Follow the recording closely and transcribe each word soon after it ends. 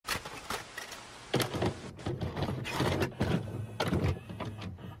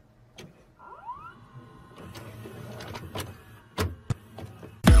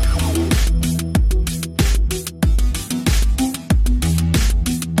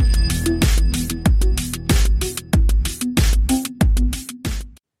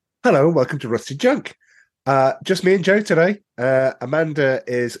Hello and welcome to Rusty Junk. Just me and Joe today. Amanda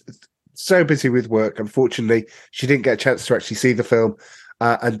is so busy with work, unfortunately, she didn't get a chance to actually see the film,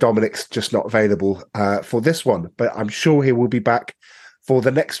 and Dominic's just not available for this one, but I'm sure he will be back for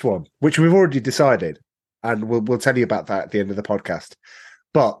the next one, which we've already decided, and we'll tell you about that at the end of the podcast.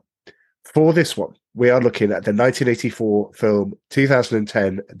 But for this one, we are looking at the 1984 film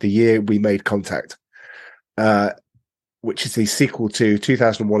 2010, the year we made contact, which is the sequel to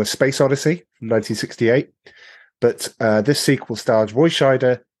 2001: A Space Odyssey from 1968. But this sequel stars Roy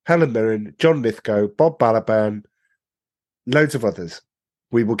Scheider, Helen Mirren, John Lithgow, Bob Balaban, loads of others.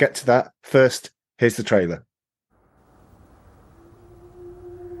 We will get to that. First, here's the trailer.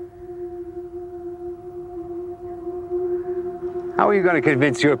 How are you going to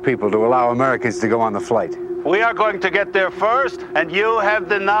convince your people to allow Americans to go on the flight? We are going to get there first, and you have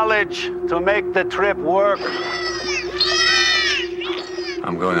the knowledge to make the trip work.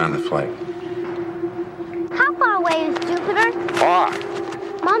 I'm going on the flight. How far away is Jupiter? Far.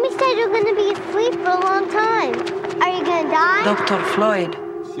 Mommy said you're going to be asleep for a long time. Are you going to die? Dr. Floyd.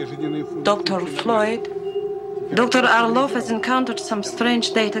 Dr. Floyd. Dr. Arloff has encountered some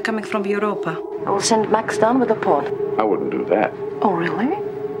strange data coming from Europa. I will send Max down with a pod. I wouldn't do that. Oh, really?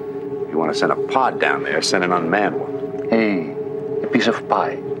 You want to send a pod down there, send an unmanned one. Hey, a piece of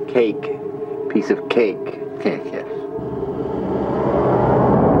pie. Cake. Piece of cake. Cake, yes.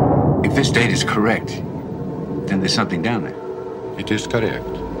 If this date is correct, then there's something down there. It is correct.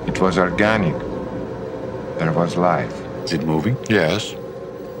 It was organic. There was life. Is it moving? Yes.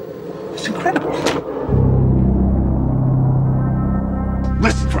 It's incredible.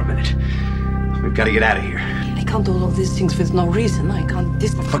 Listen for a minute. We've got to get out of here. I can't do all of these things with no reason. I can't...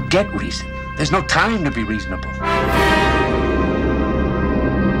 Forget reason. There's no time to be reasonable.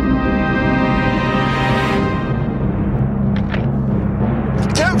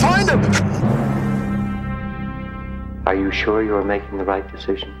 Can't find him! Are you sure you are making the right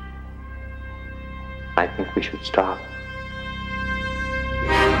decision? I think we should stop.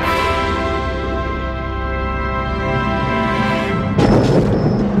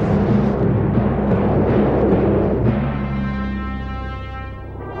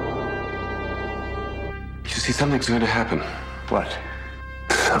 You see, something's going to happen. What?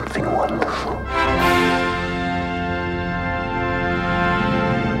 Something wonderful.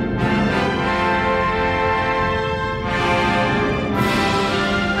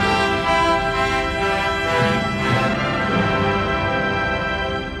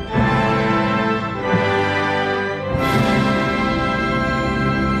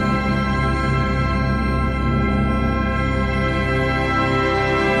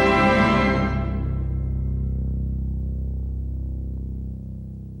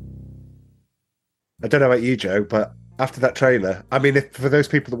 I don't know about you, Joe, but after that trailer, I mean, for those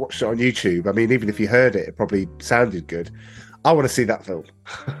people that watched it on YouTube, I mean, even if you heard it, it probably sounded good. I want to see that film.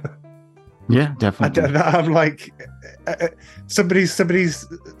 Yeah, definitely. I'm like, somebody's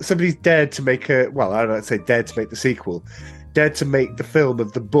dared to make I don't say dared to make the sequel, dared to make the film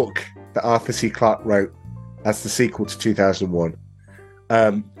of the book that Arthur C. Clarke wrote as the sequel to 2001.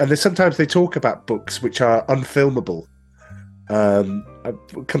 And there's sometimes they talk about books which are unfilmable.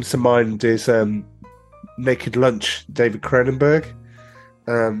 What comes to mind is Naked Lunch, David Cronenberg,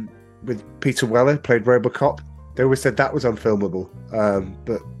 with Peter Weller, played Robocop. They always said that was unfilmable,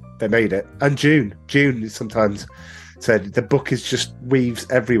 but they made it. And June sometimes said the book is just weaves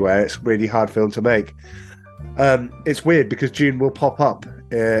everywhere. It's a really hard film to make. It's weird because June will pop up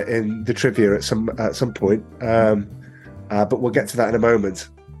in the trivia at some point, but we'll get to that in a moment.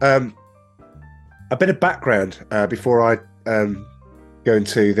 A bit of background before I go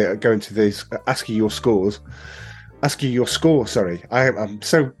into these asking your score. Sorry, I'm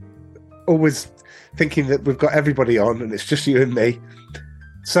so always thinking that we've got everybody on and it's just you and me.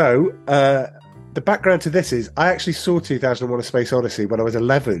 So the background to this is I actually saw 2001: A Space Odyssey when I was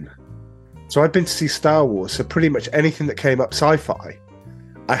 11. So I'd been to see Star Wars. So pretty much anything that came up sci-fi,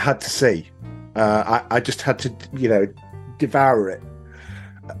 I had to see. I just had to, devour it.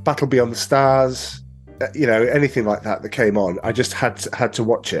 Battle Beyond the Stars. Anything like that came on, I just had to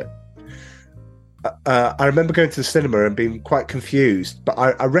watch it. I remember going to the cinema and being quite confused, but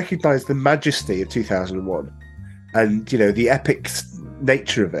I recognised the majesty of 2001 and, the epic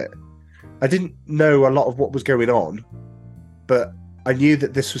nature of it. I didn't know a lot of what was going on, but I knew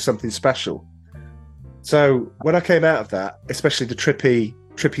that this was something special. So when I came out of that, especially the trippy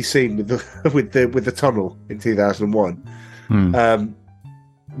scene with the tunnel in 2001,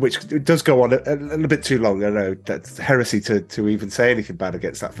 which does go on a little bit too long. I know that's heresy to even say anything bad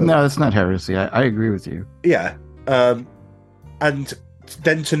against that film. No, it's not heresy. I agree with you. Yeah. And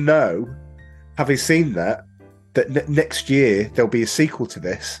then to know, having seen that next year there'll be a sequel to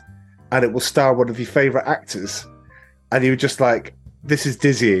this, and it will star one of your favourite actors, and you're just like, this is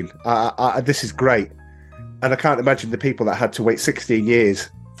dizzying. This is great, and I can't imagine the people that had to wait 16 years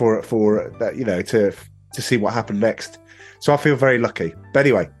for that, to see what happened next. So I feel very lucky. But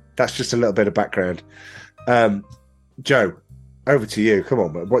anyway, that's just a little bit of background. Joe, over to you. Come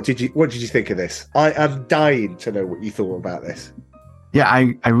on, man. What did you think of this? I am dying to know what you thought about this. Yeah,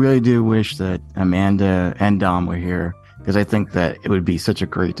 I really do wish that Amanda and Dom were here, because I think that it would be such a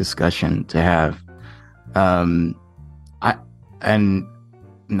great discussion to have. And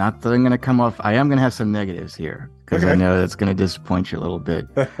not that I'm going to come off, I am going to have some negatives here, because I know that's going to disappoint you a little bit.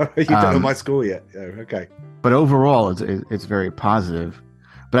 You don't know my score yet. Oh, okay. But overall, it's very positive.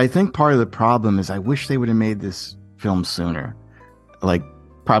 But I think part of the problem is I wish they would have made this film sooner, like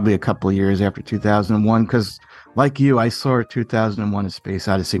probably a couple of years after 2001, because like you, I saw 2001: A Space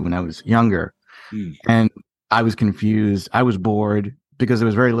Odyssey when I was younger, and I was confused. I was bored because there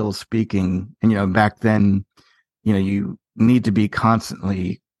was very little speaking, and back then, you need to be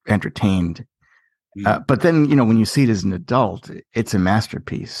constantly entertained. But then, when you see it as an adult, it's a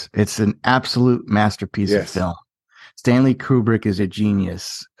masterpiece. It's an absolute masterpiece of film. Stanley Kubrick is a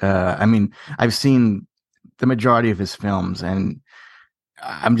genius. I've seen the majority of his films, and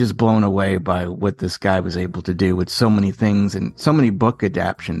I'm just blown away by what this guy was able to do with so many things, and so many book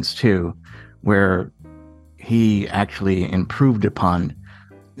adaptions too, where he actually improved upon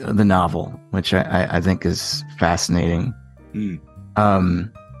the novel, which I think is fascinating.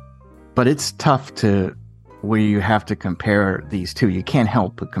 But it's tough where you have to compare these two. You can't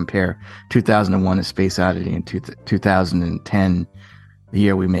help but compare 2001: A Space Odyssey and 2010, The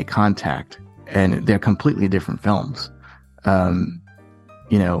Year We Make Contact, and they're completely different films.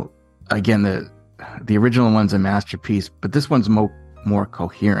 Again, the original one's a masterpiece, but this one's more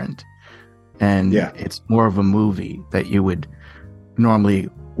coherent, and it's more of a movie that you would normally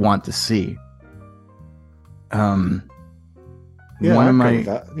want to see.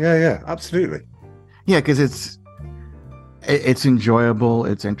 Absolutely. Yeah, because it's enjoyable,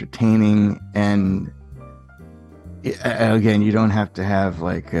 it's entertaining, and again, you don't have to have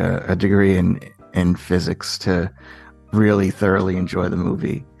like a degree in physics to really thoroughly enjoy the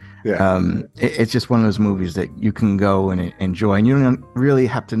movie. It's just one of those movies that you can go and enjoy, and you don't really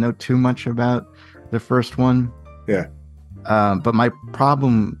have to know too much about the first one. But my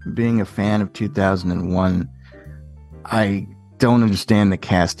problem, being a fan of 2001, I don't understand the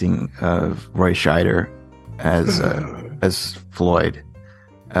casting of Roy Scheider as Floyd.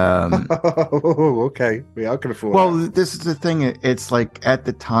 Okay, I can afford. Well, this is the thing. It's like, at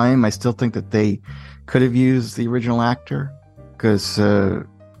the time, I still think that they could have used the original actor, because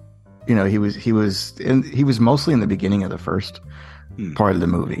he was mostly in the beginning of the first part of the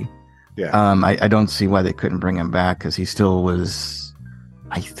movie. I don't see why they couldn't bring him back, because he still was,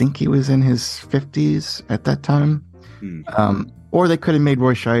 I think he was in his 50s at that time. Or they could have made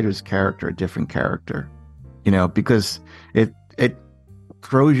Roy Scheider's character a different character, because it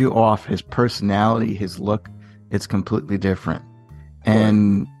throws you off. His personality, his look, it's completely different.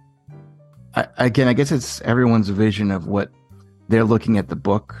 And I guess it's everyone's vision of what they're looking at the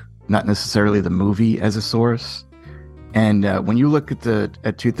book, not necessarily the movie as a source. And when you look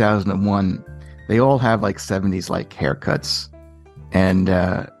at 2001, they all have like 70s like haircuts, and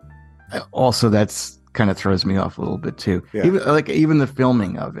also that's kind of throws me off a little bit too. Even the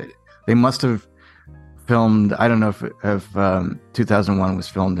filming of it, they must have filmed, I don't know if 2001 was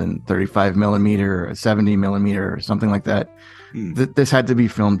filmed in 35 millimeter or 70 millimeter or something like that. This had to be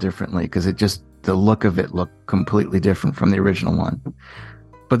filmed differently, because the look of it looked completely different from the original one.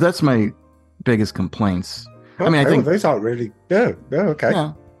 But that's my biggest complaints. Okay, I think those aren't really okay.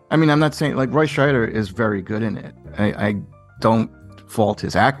 Yeah, I'm not saying, like, Roy Scheider is very good in it. I don't fault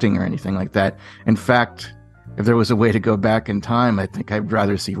his acting or anything like that. In fact, if there was a way to go back in time, I think I'd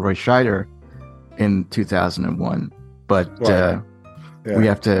rather see Roy Scheider in 2001. But we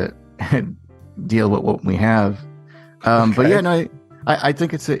have to deal with what we have. But I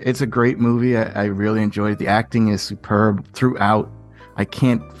think it's a great movie. I really enjoyed it. The acting is superb throughout. I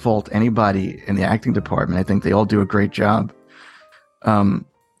can't fault anybody in the acting department. I think they all do a great job. The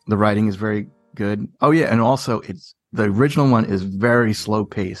writing is very good. Oh yeah, and also the original one is very slow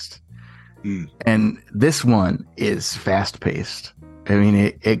paced, and this one is fast paced.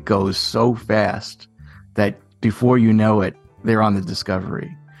 It goes so fast that before you know it, they're on the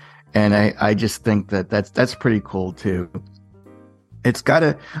Discovery, and I just think that's pretty cool too. It's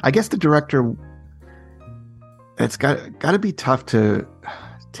gotta, I guess the director, it's gotta be tough to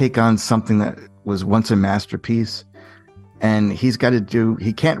take on something that was once a masterpiece and he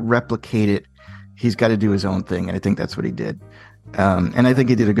can't replicate it. He's got to do his own thing, and I think that's what he did. And I think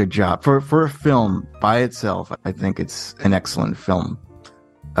he did a good job for a film by itself. I think it's an excellent film,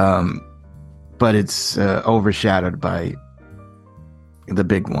 but it's overshadowed by the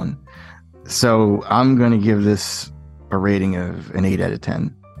big one. So I'm going to give this a rating of an 8 out of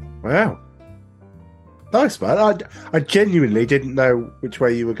 10. Wow. Nice, man. I genuinely didn't know which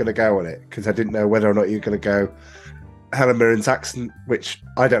way you were going to go on it, because I didn't know whether or not you were going to go Helen Mirren's accent, which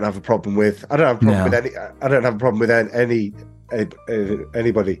I don't have a problem with. I don't have a problem with any. I don't have a problem with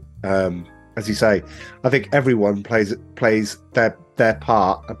anybody. As you say, I think everyone plays their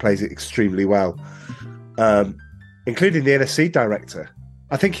part and plays it extremely well, including the NSC director.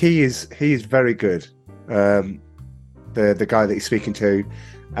 I think he is very good. The guy that he's speaking to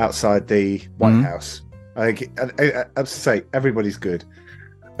outside the White House. I think, I say, everybody's good.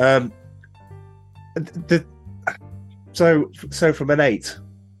 So from an 8,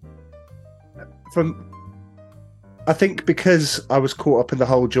 I think because I was caught up in the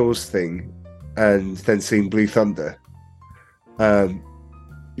whole Jaws thing, and then seeing Blue Thunder,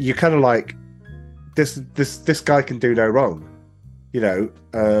 you kind of like this guy can do no wrong. You know,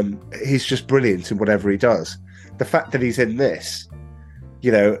 he's just brilliant in whatever he does. The fact that he's in this,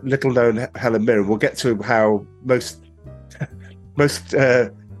 you know, little known Helen Mirren. We'll get to how most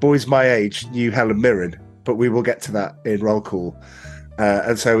boys my age knew Helen Mirren, but we will get to that in roll call.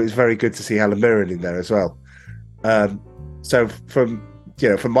 And so it's very good to see Helen Mirren in there as well. So from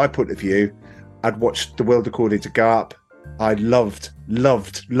my point of view, I'd watched The World According to Garp. I loved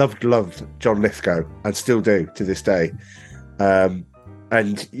John Lithgow, and still do to this day.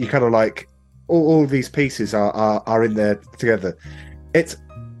 And you kind of like all these pieces are in there together. It's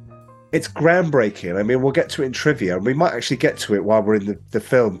groundbreaking. I mean, we'll get to it in trivia, and we might actually get to it while we're in the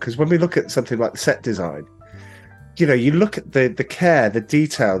film, because when we look at something like the set design, you know, you look at the care, the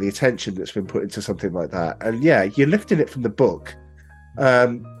detail, the attention that's been put into something like that, and yeah, you're lifting it from the book. I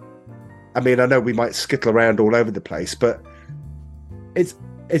mean, I know we might skittle around all over the place, but it's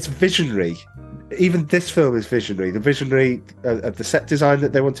visionary. Even this film is visionary. The visionary of the set design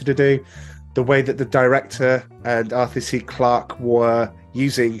that they wanted to do, the way that the director and Arthur C. Clarke were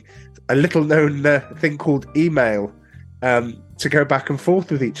using a little known thing called email to go back and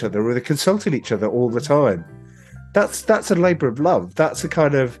forth with each other, or they're consulting each other all the time. That's a labour of love. That's a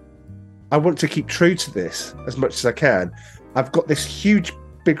kind of, I want to keep true to this as much as I can. I've got this huge,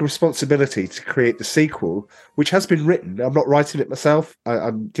 big responsibility to create the sequel, which has been written. I'm not writing it myself.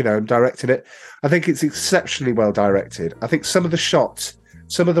 I'm directing it. I think it's exceptionally well directed. I think some of the shots,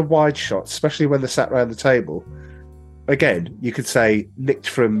 some of the wide shots, especially when they're sat around the table, again, you could say nicked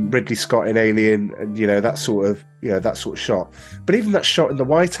from Ridley Scott in Alien, and that sort of shot. But even that shot in the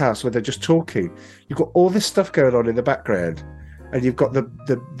White House where they're just talking, you've got all this stuff going on in the background, and you've got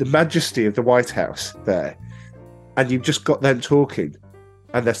the majesty of the White House there, and you've just got them talking,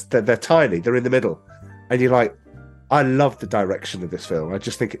 and they're tiny, they're in the middle, and you're like, I love the direction of this film. I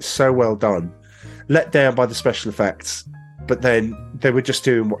just think it's so well done. Let down by the special effects, but then they were just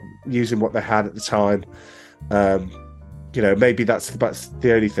using what they had at the time. Maybe that's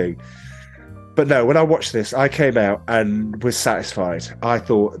the only thing. But no, when I watched this, I came out and was satisfied. I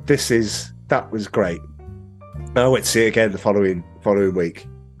thought that was great. I went to see it again the following week,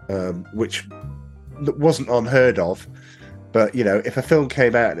 which wasn't unheard of. But if a film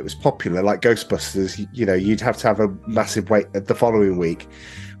came out and it was popular, like Ghostbusters, you'd have to have a massive wait the following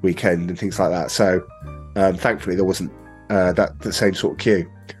weekend and things like that. So thankfully there wasn't the same sort of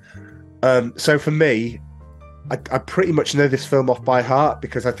queue. So for me, I pretty much know this film off by heart,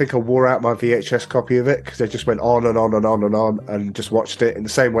 because I think I wore out my VHS copy of it, because I just went on and on and on and on and just watched it in the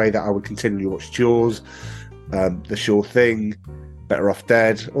same way that I would continually watch Jaws, The Sure Thing, Better Off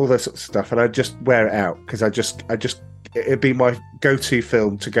Dead, all those sorts of stuff, and I just wear it out, because it'd be my go-to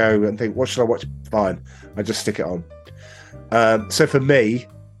film to go and think, what should I watch? Fine, I just stick it on. So for me,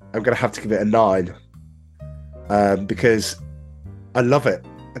 I'm going to have to give it a 9, because I love it.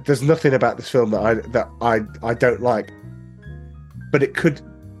 There's nothing about this film that I don't like, but it could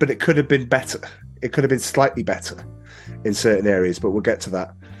have been better. It could have been slightly better in certain areas, but we'll get to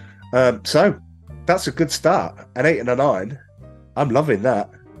that. So that's a good start. An 8 and a 9. I'm loving that.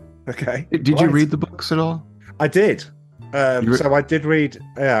 Okay. Did you read the books at all? I did. So I did read.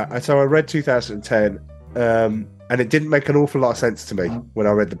 Yeah. So I read 2010, and it didn't make an awful lot of sense to me when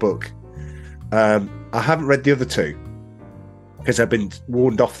I read the book. I haven't read the other two, because I've been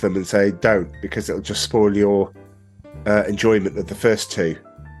warned off them and say don't, because it'll just spoil your enjoyment of the first two.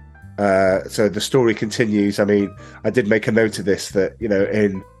 So the story continues. I mean, I did make a note of this, that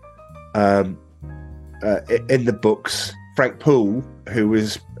in the books, Frank Poole, who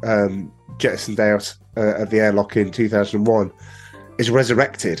was jettisoned out of the airlock in 2001, is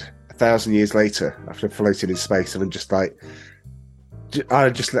resurrected 1,000 years later after floating in space, and I'm just like,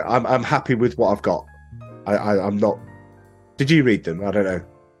 I'm happy with what I've got. I'm not. Did you read them? I don't know.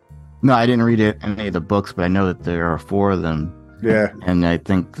 No, I didn't read any of the books, but I know that there are 4 of them. Yeah, and I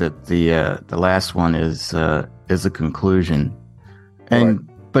think that the last one is the conclusion, and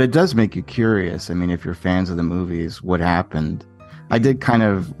right. But it does make you curious. I mean, if you're fans of the movies, what happened? I did kind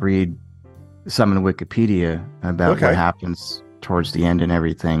of read some in Wikipedia about what happens towards the end and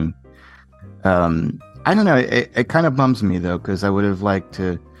everything. I don't know. It kind of bums me though, because I would have liked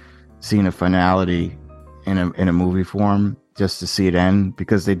to seen a finality in a movie form just to see it end,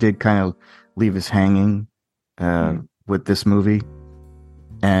 because they did kind of leave us hanging with this movie,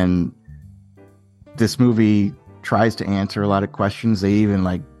 and this movie tries to answer a lot of questions. They even,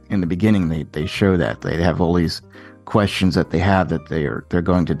 like in the beginning, they show that they have all these questions that they have that they're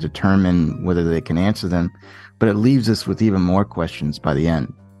going to determine whether they can answer them, but it leaves us with even more questions by the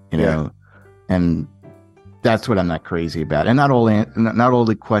end, you know, and that's what I'm not crazy about. And not all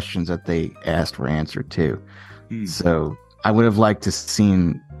the questions that they asked were answered too. So I would have liked to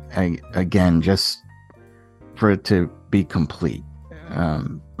seen again, just for it to be complete.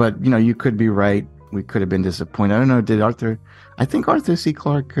 But you could be right. We could have been disappointed. I don't know. I think Arthur C.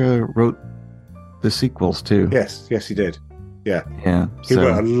 Clarke wrote the sequels too. Yes, he did. Yeah. He So,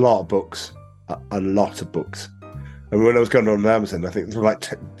 wrote a lot of books. A lot of books. And when I was going on Amazon, I think there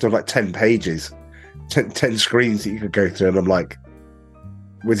were like 10 pages, 10 screens that you could go through. And I'm like,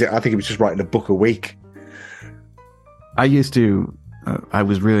 I think he was just writing a book a week. I used to, I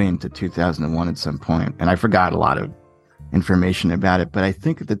was really into 2001 at some point, and I forgot a lot of information about it. But I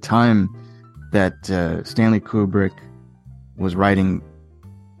think at the time that Stanley Kubrick was writing,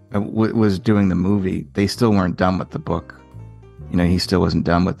 was doing the movie, they still weren't done with the book. He still wasn't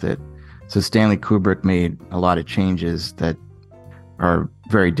done with it. So Stanley Kubrick made a lot of changes that are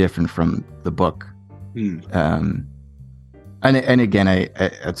very different from the book. And again,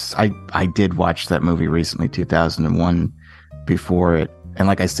 I did watch that movie recently, 2001, before it, and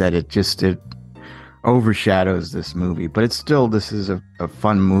like I said, it overshadows this movie. But this is a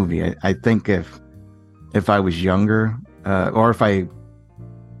fun movie. I think if I was younger, or if I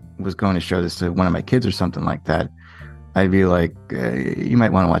was going to show this to one of my kids or something like that, I'd be like, you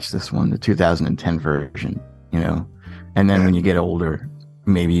might want to watch this one, the 2010 version, and then when you get older,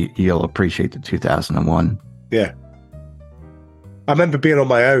 maybe you'll appreciate the 2001. Yeah. I remember being on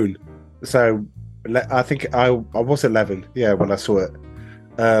my own. So I think I was 11, when I saw it.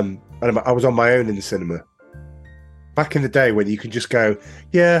 And I was on my own in the cinema. Back in the day when you could just go,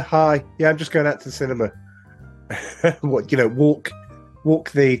 hi, I'm just going out to the cinema.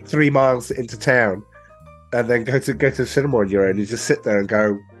 Walk the 3 miles into town and then go to the cinema on your own. You just sit there and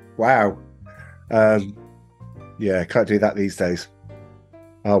go, wow. Can't do that these days.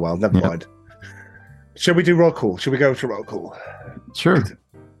 Oh, well, never mind. Shall we do roll call? Shall we go to roll call? Sure.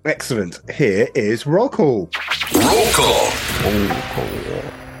 Excellent. Here is roll call. Roll call.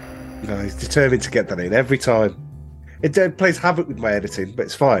 No, he's determined to get that in every time. It plays havoc with my editing, but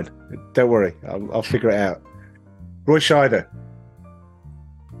it's fine. Don't worry. I'll figure it out. Roy Scheider.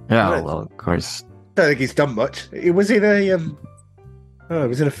 Yeah, well, of course. Don't think he's done much. It was in a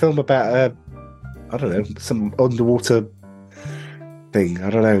film about I don't know, some underwater thing. I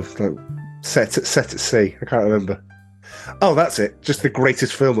don't know, like set at sea. I can't remember. Oh, that's it. Just the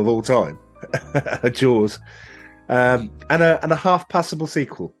greatest film of all time, Jaws, and a half passable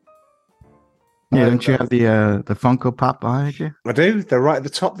sequel. Yeah, don't you have the Funko Pop behind you? I do. They're right at the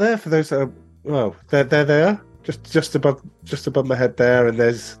top there. For those that are, well, there they are. Just above my head there, and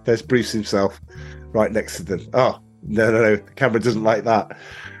there's Bruce himself right next to them. Oh no, the camera doesn't like that.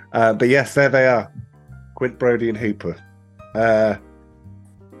 But yes, there they are, Quint, Brody, and Hooper. I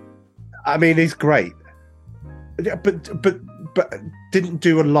mean, he's great, but didn't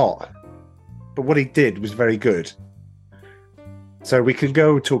do a lot. But what he did was very good. So we can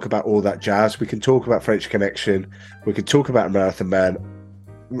go talk about all that jazz. We can talk about French Connection. We can talk about Marathon Man.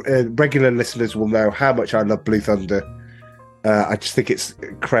 Regular listeners will know how much I love Blue Thunder. I just think it's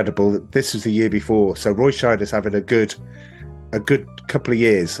incredible that this was the year before. So Roy Scheider's having a good couple of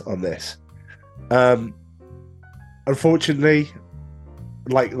years on this. Unfortunately,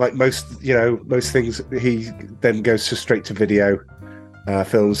 like most things, he then goes straight to video.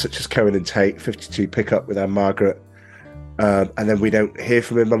 Films such as Cohen and Tate, 52 Pickup with Anne Margaret. And then we don't hear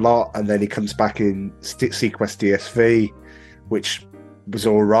from him a lot. And then he comes back in Sequest DSV, which was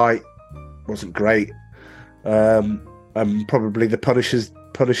all right, wasn't great. And probably the Punisher's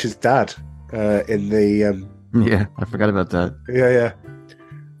dad in the Yeah, I forgot about that. Yeah.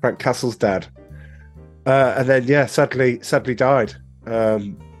 Frank Castle's dad. And then, yeah, sadly died. I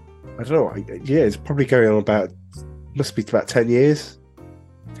don't know. Yeah, it's probably going on must be about 10 years.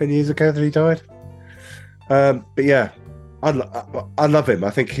 10 years ago that he died. But yeah, I love him. I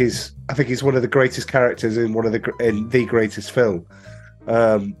think he's one of the greatest characters in the greatest film.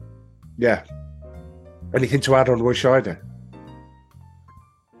 Yeah. Anything to add on Roy Scheider?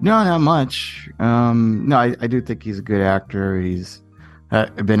 No, not much. No, I do think he's a good actor. He's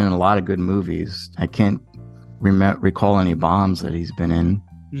been in a lot of good movies. I can't recall any bombs that he's been in.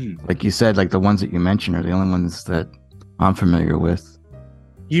 Like you said, like the ones that you mentioned are the only ones that I'm familiar with.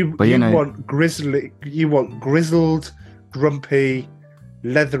 You want grizzled, grumpy,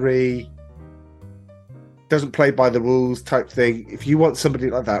 leathery, doesn't play by the rules type thing. If you want somebody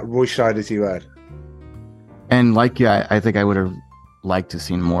like that, Roy Scheider's you had. And like I think I would have liked to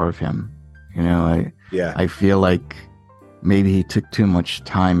seen more of him. You know, I feel like maybe he took too much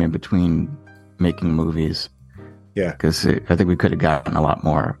time in between making movies. Yeah, because I think we could have gotten a lot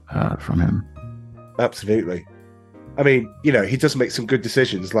more from him. Absolutely. I mean, you know, he does make some good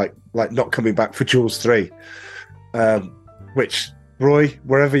decisions, like not coming back for Jaws 3, which, Roy,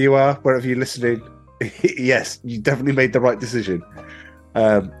 wherever you're listening, yes, you definitely made the right decision,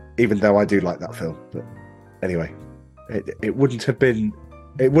 even though I do like that film. But anyway, it wouldn't have been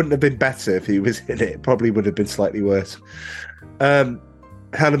better if he was in it. It probably would have been slightly worse. Helen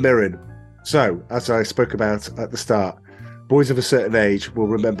Mirren. So, as I spoke about at the start, boys of a certain age will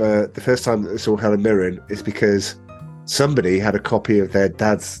remember the first time that they saw Helen Mirren is because somebody had a copy of their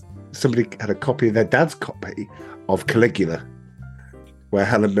dad's copy of Caligula, where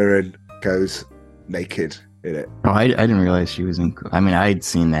Helen Mirren goes naked in it. Oh, I didn't realize she was in. I mean, I'd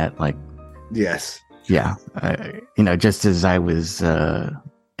seen that, like. Yes. Yeah. Just as I was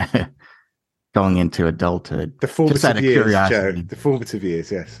going into adulthood. The formative years, Joe. The formative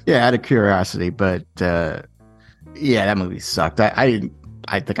years, yes. Yeah, out of curiosity, but yeah, that movie sucked. I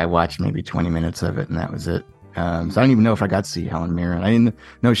think I watched maybe 20 minutes of it, and that was it. So I don't even know if I got to see Helen Mirren. I didn't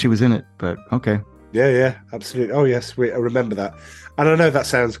know she was in it, but okay. Yeah, absolutely. Oh, yes, I remember that. And I know that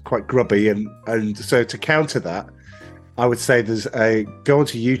sounds quite grubby, and so to counter that, I would say go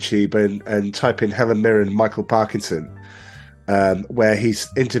onto YouTube and type in Helen Mirren, Michael Parkinson, where he's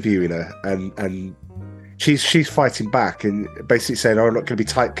interviewing her, and she's fighting back and basically saying, "Oh, I'm not going to be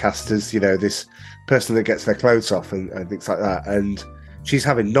typecast as, you know, this person that gets their clothes off and things like that." And she's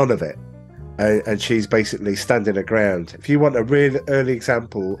having none of it, and she's basically standing her ground. If you want a real early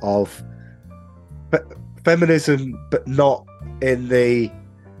example of feminism, but not in the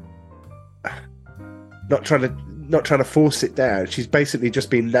not trying to force it down, she's basically just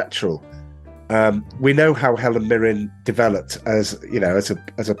being natural. We know how Helen Mirren developed as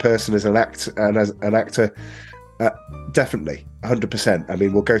a person, as an actor, and as an actor. Definitely, 100%. I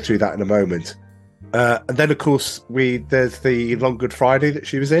mean, we'll go through that in a moment. And then, of course, there's the Long Good Friday that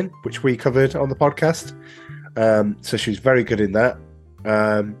she was in, which we covered on the podcast. So she was very good in that.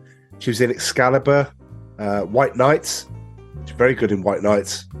 She was in Excalibur, White Knights. She's very good in White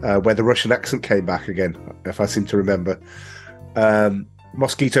Knights, where the Russian accent came back again, if I seem to remember.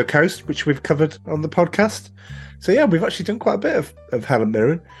 Mosquito Coast, which we've covered on the podcast. So yeah, we've actually done quite a bit of Helen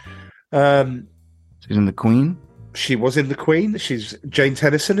Mirren. She's in The Queen. She was in The Queen. She's Jane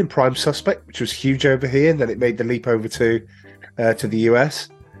Tennyson in Prime Suspect, which was huge over here, and then it made the leap over to the US,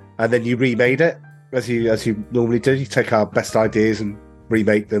 and then you remade it as you normally do. You take our best ideas and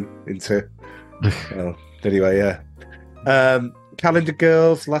remake them into. Anyway, yeah. Calendar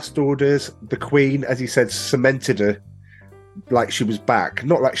Girls, Last Orders, The Queen, as you said, cemented her like she was back.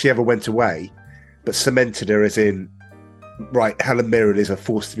 Not like she ever went away, but cemented her as in, right, Helen Mirren is a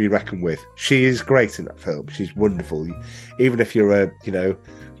force to be reckoned with. She is great in that film. She's wonderful. Even if you're a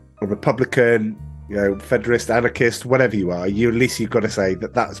Republican, Federalist, anarchist, whatever you are, at least you've got to say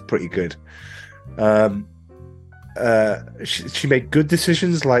that that's pretty good. She made good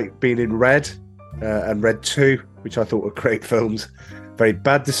decisions, like being in Red and Red 2, which I thought were great films. Very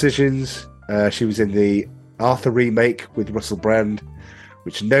bad decisions. She was in the Arthur remake with Russell Brand,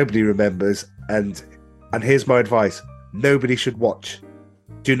 which nobody remembers. And here's my advice: nobody should watch.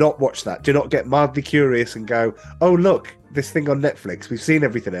 Do not watch that. Do not get mildly curious and go, "Oh, look, this thing on Netflix. We've seen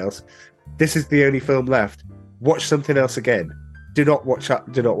everything else. This is the only film left. Watch something else again." Do not watch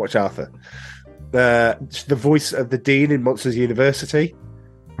Arthur. The voice of the Dean in Monsters University.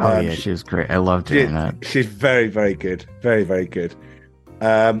 Oh yeah, she was great. I loved her in that. She's very, very good. Very, very good.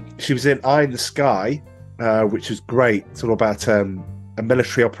 She was in Eye in the Sky, which was great. It's all about a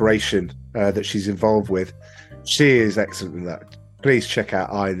military operation that she's involved with. She is excellent in that. Please check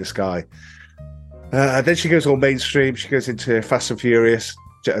out Eye in the Sky. Then she goes all mainstream. She goes into Fast and Furious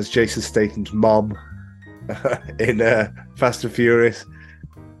as Jason Statham's mom in Fast and Furious.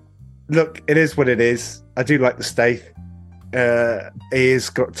 Look, it is what it is. I do like the Stath. He's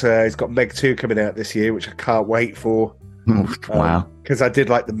got Meg 2 coming out this year, which I can't wait for. Wow. Because I did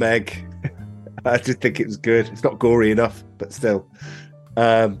like the Meg. I did think it was good. It's not gory enough, but still.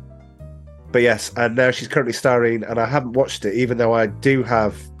 But yes, and now she's currently starring, and I haven't watched it, even though I do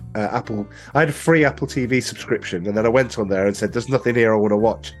have Apple. I had a free Apple TV subscription, and then I went on there and said, "There's nothing here I want to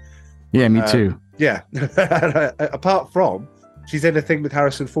watch." Yeah, me too. Yeah. Apart from, she's in a thing with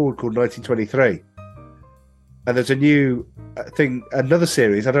Harrison Ford called 1923. And there's a new thing, another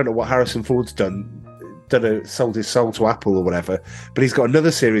series. I don't know what Harrison Ford's done. Sold his soul to Apple or whatever. But he's got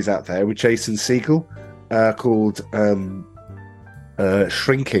another series out there with Jason Segel called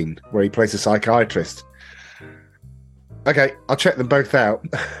Shrinking, where he plays a psychiatrist. Okay, I'll check them both out.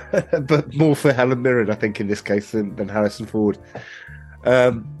 But more for Helen Mirren, I think, in this case, than Harrison Ford.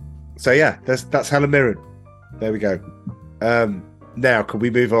 So yeah, that's Helen Mirren. There we go. Now, can we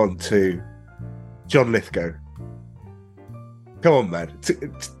move on to John Lithgow? Come on, man.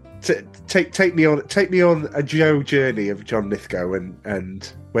 Take me on a Joe journey of John Lithgow,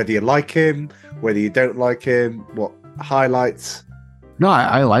 and whether you like him, whether you don't like him, what highlights. No,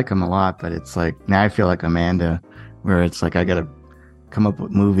 I like him a lot, but it's like now I feel like Amanda, where it's like I got to come up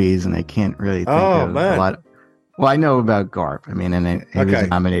with movies and I can't really think of a lot. Well, I know about Garp. I mean, and he was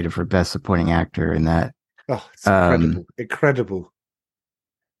nominated for Best Supporting Actor in that. Oh, it's incredible! Incredible.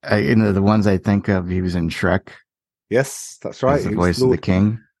 The ones I think of, he was in Shrek. Yes, that's right. He's the voice of the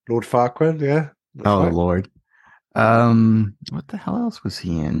king. Lord Farquaad, yeah. Oh, right. Lord. What the hell else was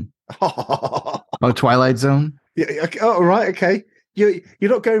he in? Twilight Zone? Yeah. Oh, right. Okay. You're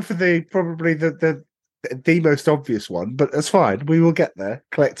not going for probably the most obvious one, but that's fine. We will get there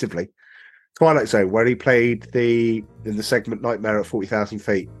collectively. Twilight Zone, where he played in the segment Nightmare at 40,000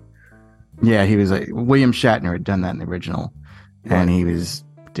 Feet. Yeah, he was like William Shatner had done that in the original, right. And he was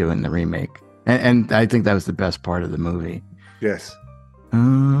doing the remake. And I think that was the best part of the movie. Yes.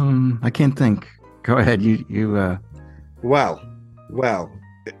 I can't think. Go ahead. You. Well,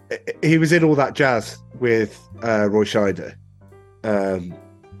 he was in All That Jazz with Roy Scheider.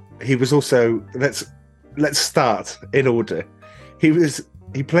 He was also let's start in order. He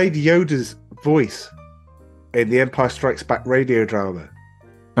played Yoda's voice in the Empire Strikes Back radio drama.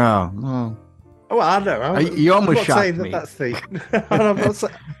 Oh, well. Oh, I know. You almost shocked me. That's the. I'm not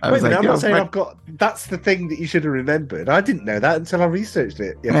saying. I'm not saying I've got. That's the thing that you should have remembered. I didn't know that until I researched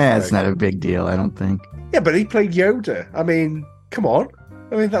it. Yeah, it's not a big deal. I don't think. Yeah, but he played Yoda. I mean, come on.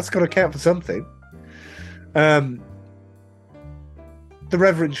 I mean, that's got to count for something. The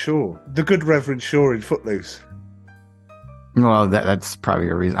Reverend Shaw, the good Reverend Shaw in Footloose. Well, that's probably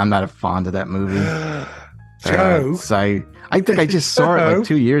a reason. I'm not a fond of that movie. Joe, I think I just saw it like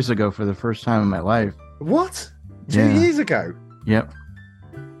 2 years ago for the first time in my life. What? 2 years ago? Yep.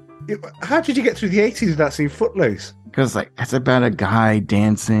 How did you get through the 80s without seeing Footloose? Because like it's about a guy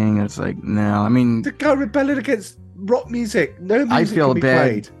dancing. It's like no, I mean the guy rebelling against rock music. No music can be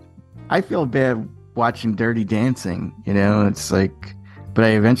played. I feel bad watching Dirty Dancing. You know, it's like, but I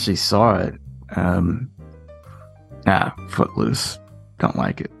eventually saw it. Footloose. Don't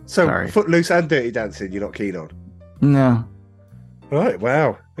like it. So sorry. Footloose and Dirty Dancing, you're not keen on? No. Right.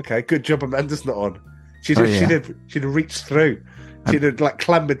 Wow. Okay. Good job. Amanda's not on. She'd have reached through. She'd have like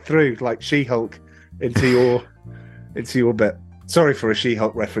clambered through like She-Hulk into your bit. Sorry for a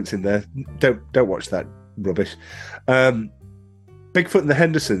She-Hulk reference in there. Don't watch that rubbish. Bigfoot and the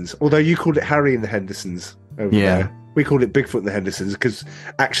Hendersons. Although you called it Harry and the Hendersons over there, we called it Bigfoot and the Hendersons because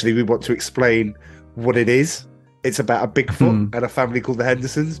actually we want to explain what it is. It's about a Bigfoot and a family called the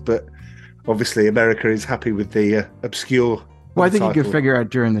Hendersons, but obviously America is happy with the obscure. Well, I think you could figure out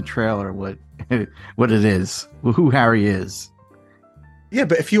during the trailer what it is, who Harry is. Yeah,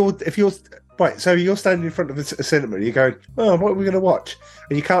 but if you're right, so you're standing in front of a cinema, and you're going, "Oh, what are we going to watch?"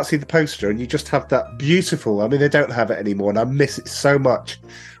 And you can't see the poster, and you just have that beautiful. I mean, they don't have it anymore, and I miss it so much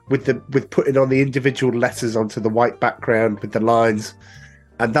with putting on the individual letters onto the white background with the lines,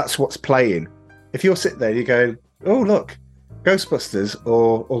 and that's what's playing. If you're sitting there, you're going, "Oh, look, Ghostbusters,"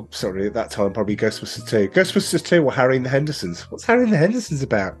 or sorry, at that time probably Ghostbusters 2. Ghostbusters 2 or Harry and the Hendersons. What's Harry and the Hendersons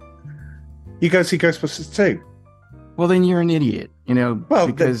about? You go see Ghostbusters 2. Well, then you're an idiot, you know. Well,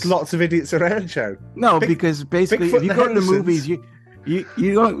 because there's lots of idiots around, Joe. No, because basically, Bigfoot if you go to the movies, you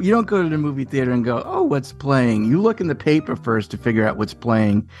don't go to the movie theater and go, "Oh, what's playing?" You look in the paper first to figure out what's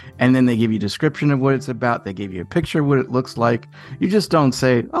playing, and then they give you a description of what it's about. They give you a picture of what it looks like. You just don't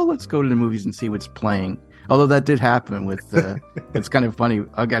say, "Oh, let's go to the movies and see what's playing." Although that did happen with. It's kind of funny.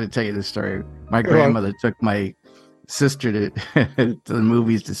 I got to tell you this story. My grandmother took my sister to to the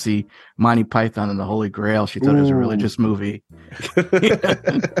movies to see Monty Python and the Holy Grail. She thought it was a religious movie.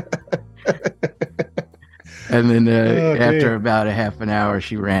 And then after about a half an hour,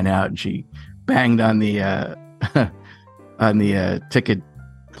 she ran out and she banged on the ticket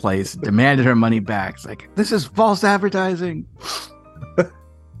place, demanded her money back. It's like, this is false advertising.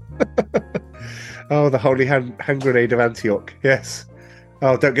 Oh, the holy hand grenade of Antioch. Yes.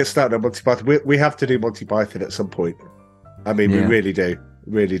 Oh, don't get started on Monty Python. We have to do Monty Python at some point. I mean, we really do.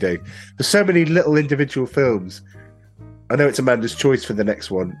 Really do. There's so many little individual films. I know it's Amanda's choice for the next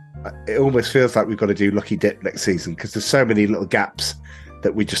one. It almost feels like we've got to do Lucky Dip next season because there's so many little gaps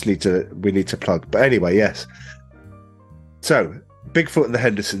that we just need to plug. But anyway, yes. So, Bigfoot and the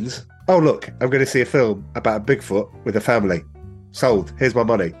Hendersons. Oh, look, I'm going to see a film about a Bigfoot with a family. Sold. Here's my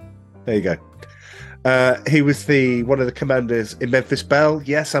money. There you go. He was one of the commanders in Memphis Belle.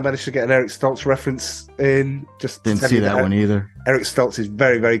 Yes, I managed to get an Eric Stoltz reference in. Just didn't see that one either. Eric Stoltz is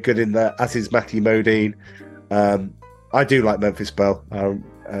very, very good in that, as is Matthew Modine. I do like Memphis Belle,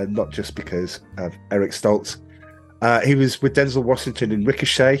 not just because of Eric Stoltz. He was with Denzel Washington in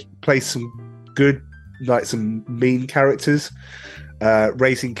Ricochet. Plays some good, like some mean characters.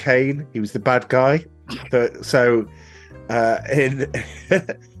 Raising Cain, he was the bad guy. There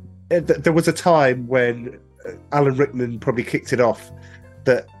was a time when Alan Rickman probably kicked it off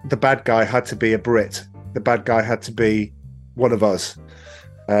that the bad guy had to be a Brit. The bad guy had to be one of us.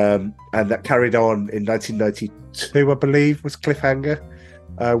 And that carried on in 1992, I believe, was Cliffhanger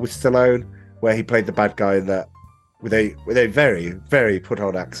with Stallone, where he played the bad guy in that with a very, very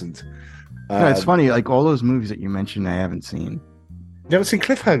put-on accent. It's funny, like all those movies that you mentioned, I haven't seen. You haven't seen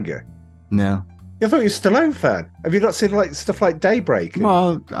Cliffhanger? No. I thought you were a Stallone fan. Have you not seen like stuff like Daybreak?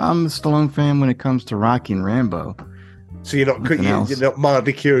 Well, I'm a Stallone fan when it comes to Rocky and Rambo. So you're not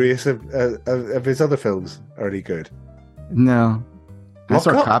mildly curious of his other films? Are any good? No. I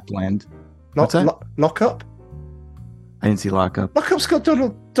saw Copland. What's that? Lock Up? I didn't see Lock Up. Lock Up's got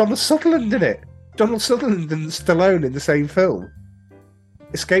Donald Sutherland in it. Donald Sutherland and Stallone in the same film.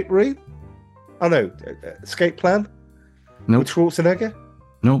 Escape Room? Oh no, Escape Plan? Nope. With Schwarzenegger?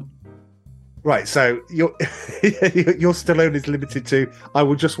 Nope. Right, so your Stallone is limited to I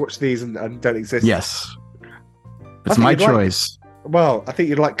will just watch these and don't exist. Yes. It's my choice. I think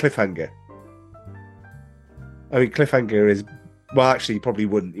you'd like Cliffhanger. I mean, Cliffhanger is... Well, actually, you probably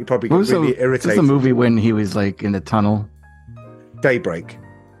wouldn't. You probably get really irritated. This is the movie when he was like in the tunnel. Daybreak.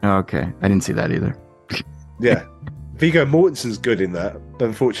 Oh, okay. I didn't see that either. Yeah. Viggo Mortensen's good in that, but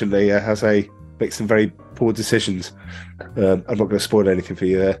unfortunately makes some very poor decisions. I'm not going to spoil anything for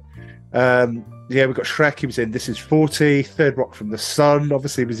you there. We've got Shrek. He was in This Is 40. Third Rock from the Sun,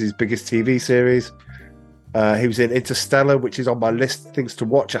 obviously, was his biggest TV series. He was in Interstellar, which is on my list of things to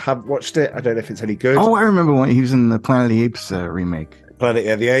watch. I haven't watched it. I don't know if it's any good. Oh, I remember when he was in the Planet of the Apes remake. Planet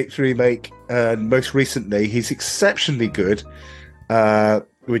of the Apes remake. And most recently, he's exceptionally good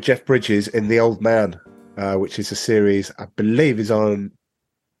with Jeff Bridges in The Old Man, which is a series I believe is on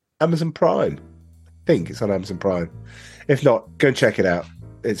Amazon Prime. I think it's on Amazon Prime. If not, go and check it out.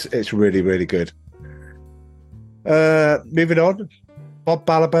 It's really, really good. Moving on, Bob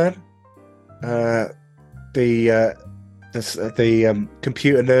Balaban. The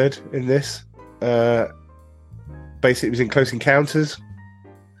computer nerd in this. Basically, he was in Close Encounters.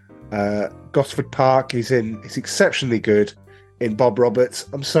 Gosford Park. He's exceptionally good in Bob Roberts.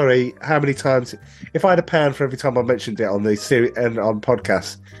 I'm sorry, how many times? If I had £1 for every time I mentioned it on the series and on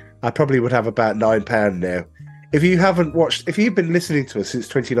podcasts, I probably would have about £9 now. If you've been listening to us since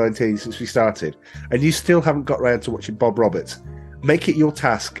 2019, since we started, and you still haven't got around to watching Bob Roberts, make it your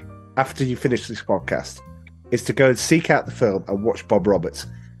task after you finish this podcast is to go and seek out the film and watch Bob Roberts.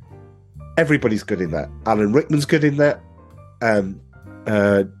 Everybody's good in that. Alan Rickman's good in that. Do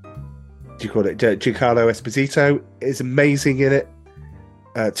you call it? Giancarlo Esposito is amazing in it.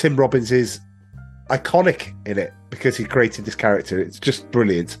 Tim Robbins is iconic in it because he created this character. It's just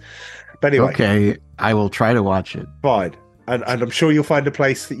brilliant. But anyway, okay, I will try to watch it. Fine, and I'm sure you'll find a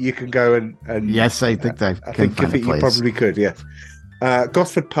place that you can go and yes, I think I can find a place. You probably could. Yes.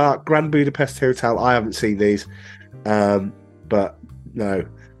 Gosford Park, Grand Budapest Hotel. I haven't seen these, but no.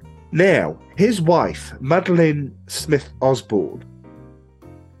 Now, his wife, Madeline Smith Osborne,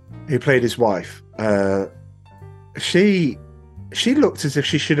 who played his wife, she looked as if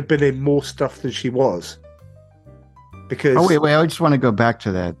she should have been in more stuff than she was. Because wait! I just want to go back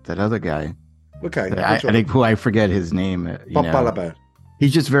to that other guy. Okay, I think I forget his name. Bob Balaban.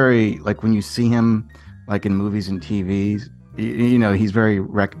 He's just very like when you see him like in movies and TVs. He's very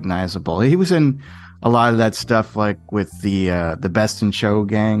recognizable. He was in a lot of that stuff, like with the Best in Show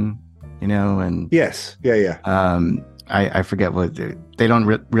gang, and yes, yeah. I forget what they don't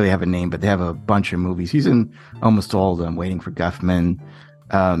really have a name, but they have a bunch of movies. He's in almost all of them. Waiting for Guffman.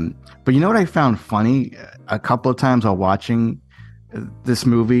 But you know what I found funny a couple of times while watching this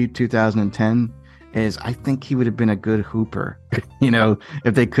movie, 2010, is I think he would have been a good Hooper.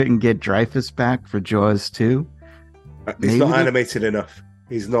 If they couldn't get Dreyfuss back for Jaws 2. He's not animated enough.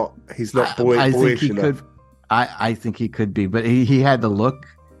 He's not boyish enough. I think he could be, but he had the look,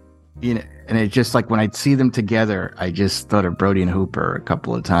 and it's just like when I'd see them together, I just thought of Brody and Hooper a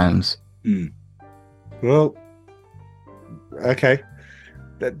couple of times. Well, okay.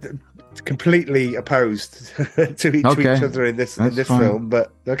 Completely opposed to each other in this film,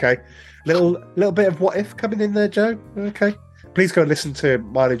 but okay. Little bit of What If coming in there, Joe. Okay, please go and listen to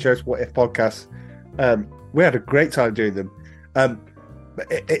mine and Joe's What If podcast. We had a great time doing them.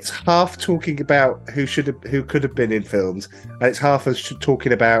 It's half talking about who could have been in films, and it's half us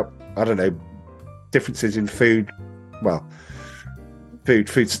talking about, I don't know, differences in food. Well,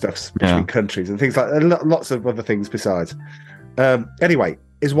 food stuffs between countries and things like that. Lots of other things besides. Anyway,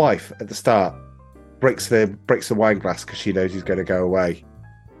 his wife at the start breaks the wine glass because she knows he's going to go away.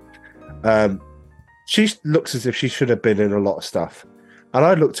 She looks as if she should have been in a lot of stuff, and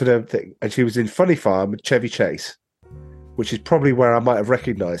I looked at her thing, and she was in Funny Farm with Chevy Chase, which is probably where I might have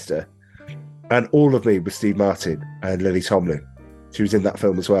recognised her. And All of Me with Steve Martin and Lily Tomlin. She was in that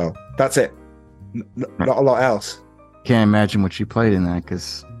film as well. That's it. Not a lot else. Can't imagine what she played in that,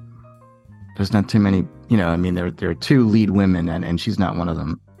 because there's not too many. There are two lead women, and she's not one of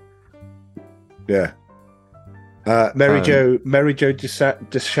them. Yeah. Mary Jo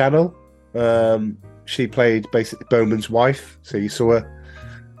Deschanel. She played basically Bowman's wife, so you saw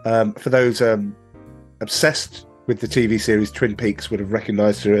her. For those obsessed with the TV series Twin Peaks, would have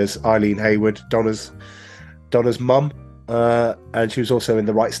recognised her as Eileen Hayward, Donna's mum, and she was also in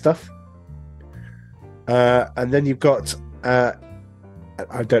The Right Stuff. And then you've got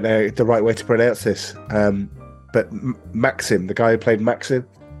I don't know the right way to pronounce this, but Maxim, the guy who played Maxim,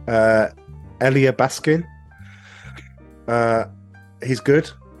 Elia Baskin. He's good.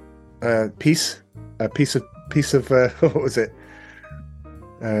 Piece of what was it?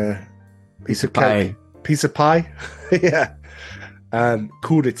 Piece of pie. Cake. Piece of pie. Yeah.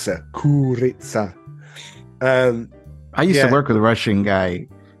 Kuritsa. I used to work with a Russian guy,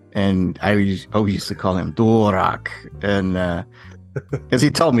 and I always used to call him Durak, and because he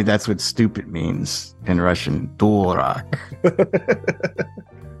told me that's what stupid means in Russian. Durak.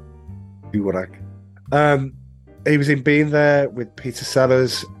 Durak. He was in Being There with Peter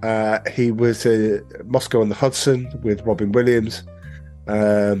Sellers. He was Moscow on the Hudson with Robin Williams.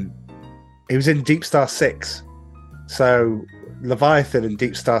 He was in Deep Star 6. So Leviathan and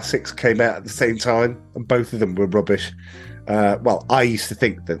Deep Star 6 came out at the same time, and both of them were rubbish. Well, I used to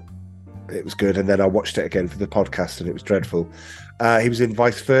think that it was good, and then I watched it again for the podcast, and it was dreadful. He was in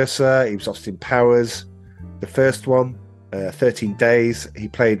Vice Versa. He was Austin Powers, the first one, 13 Days. He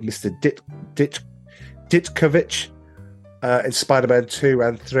played Mr. Ditkovich in Spider-Man 2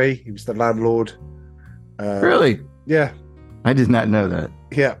 and 3. He was the landlord. Really? Yeah. I did not know that.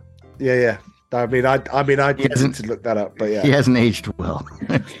 Yeah. I didn't to look that up, but yeah. He hasn't aged well.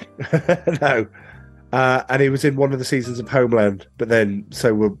 No. And he was in one of the seasons of Homeland, but then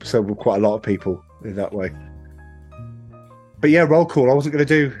so were quite a lot of people in that way. But yeah, roll call. I wasn't going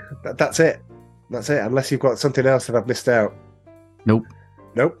to do that's it. Unless you've got something else that I've missed out. Nope.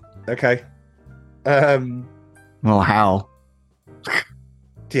 Okay. Well, Hal.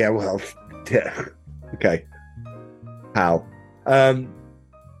 Yeah. Well. Yeah. Okay. Hal.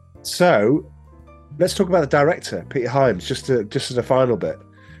 So let's talk about the director, Peter Hyams. Just as a final bit,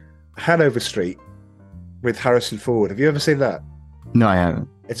 Hanover Street with Harrison Ford. Have you ever seen that? No, I haven't.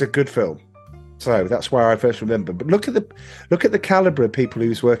 It's a good film. So that's where I first remember. But look at the caliber of people he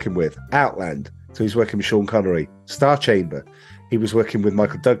was working with. Outland. So he's working with Sean Connery. Star Chamber. He was working with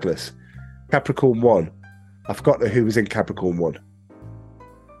Michael Douglas. Capricorn 1. I forgot who was in Capricorn 1. Do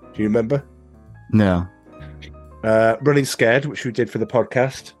you remember? No. Running Scared, which we did for the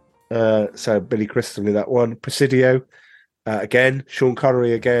podcast. So Billy Crystal in that one. Presidio. Again. Sean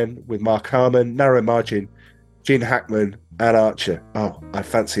Connery again with Mark Harmon. Narrow Margin. Gene Hackman. Anne Archer. Oh, I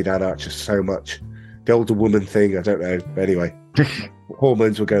fancied Anne Archer so much. The older woman thing, I don't know. Anyway,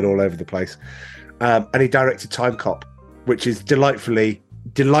 hormones were going all over the place. And he directed Time Cop, which is delightfully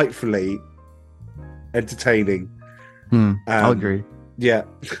entertaining. I'll agree. Yeah,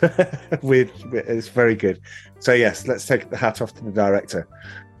 it's very good. So yes, let's take the hat off to the director.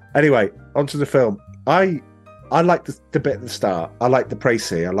 Anyway, onto the film. I like the bit at the start. I like the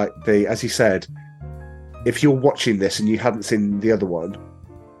précis. I like the, as you said, if you're watching this and you hadn't seen the other one,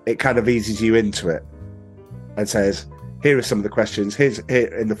 it kind of eases you into it and says, here are some of the questions. Here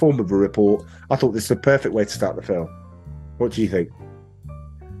in the form of a report. I thought this was the perfect way to start the film. What do you think?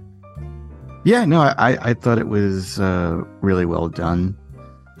 Yeah, no, I thought it was really well done.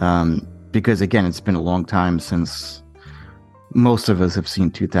 Because again, it's been a long time since most of us have seen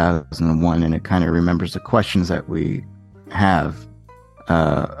 2001, and it kind of remembers the questions that we have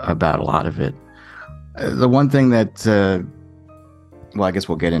about a lot of it. The one thing that, well, I guess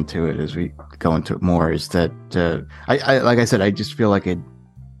we'll get into it as we go into it more, is that I like I said, I just feel like it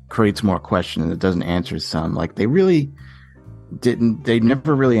creates more questions and it doesn't answer some. Like they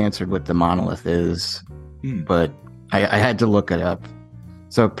never really answered what the monolith is, but I had to look it up.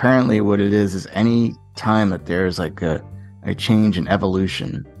 So apparently what it is any time that there's like a change in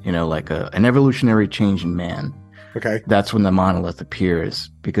evolution, like an evolutionary change in man. Okay. That's when the monolith appears,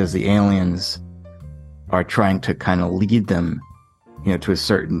 because the aliens are trying to kind of lead them, to a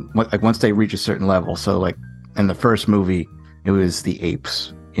certain, like once they reach a certain level. So like in the first movie, it was the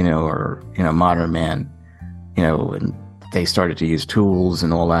apes, or, modern man, and they started to use tools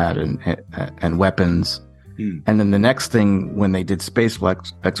and all that and weapons. And then the next thing, when they did space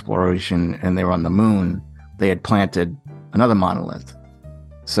exploration and they were on the moon, they had planted another monolith,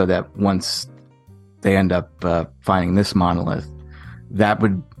 so that once they end up finding this monolith, that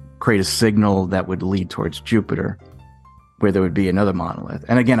would create a signal that would lead towards Jupiter, where there would be another monolith.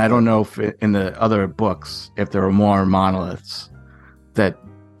 And again, I don't know if in the other books, if there were more monoliths that,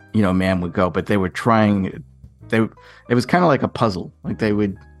 man would go, but they were trying. It was kind of like a puzzle. Like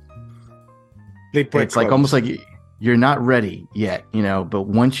it's like almost like you're not ready yet, but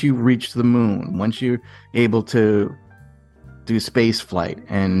once you reach the moon, once you're able to do space flight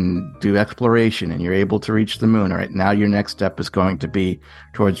and do exploration and you're able to reach the moon, all right, now your next step is going to be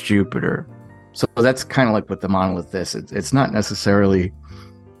towards Jupiter. So that's kind of like what the monolith is. It's not necessarily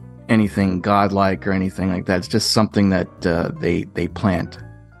anything godlike or anything like that. It's just something that they plant.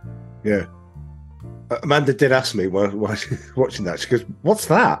 Yeah. Amanda did ask me while watching that. She goes, "What's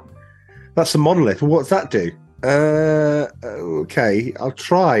that? That's a monolith. Well, what's that do?" Okay, I'll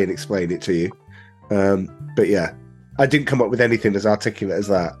try and explain it to you. But yeah, I didn't come up with anything as articulate as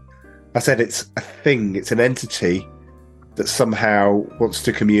that. I said it's a thing. It's an entity that somehow wants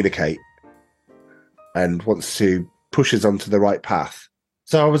to communicate and wants to push us onto the right path.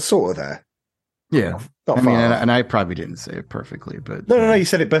 So I was sort of there. Yeah. Not I mean, far. and I probably didn't say it perfectly, but No, you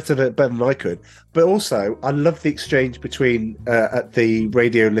said it better than I could. But also, I love the exchange between at the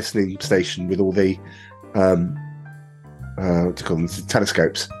radio listening station with all the what do you call them?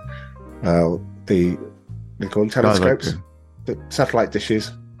 Telescopes. They call them telescopes. The satellite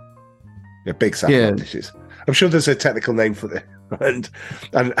dishes. Yeah, big satellite dishes. I'm sure there's a technical name for it. And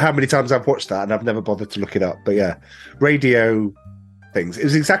how many times I've watched that and I've never bothered to look it up. But yeah, radio things. It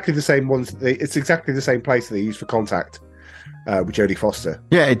was exactly the same ones. It's exactly the same place they used for Contact with Jodie Foster.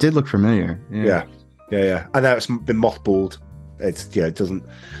 Yeah, it did look familiar. Yeah. And now it's been mothballed. It doesn't.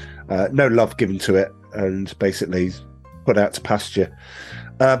 No love given to it, and basically put out to pasture.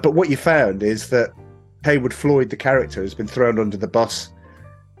 But what you found is that Haywood Floyd, the character, has been thrown under the bus.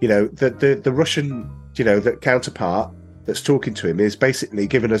 The Russian, the counterpart that's talking to him is basically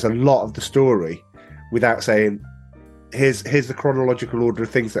giving us a lot of the story without saying, here's the chronological order of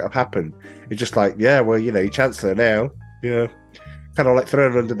things that have happened. It's just like, you're Chancellor now. Yeah. Kind of like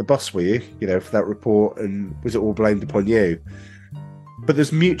thrown under the bus, were you? For that report, and was it all blamed upon you? But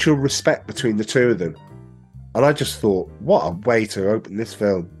there's mutual respect between the two of them. And I just thought, what a way to open this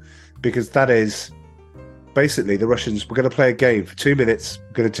film. Because that is basically the Russians, we're going to play a game for 2 minutes.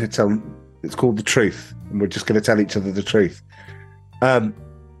 We're going to tell, it's called The Truth. And we're just going to tell each other the truth.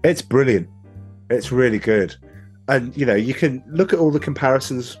 It's brilliant. It's really good. And, you can look at all the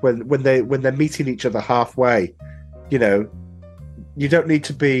comparisons when they're meeting each other halfway. You don't need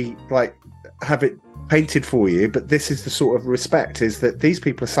to be like, have it painted for you, but this is the sort of respect, is that these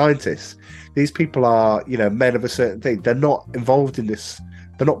people are scientists. These people are, men of a certain thing. They're not involved in this.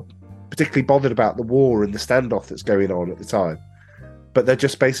 They're not particularly bothered about the war and the standoff that's going on at the time. But they're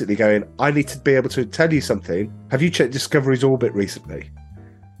just basically going, I need to be able to tell you something. Have you checked Discovery's orbit recently?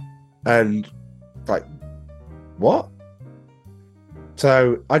 And like, what?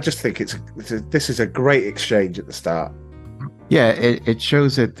 So I just think this is a great exchange at the start. Yeah, it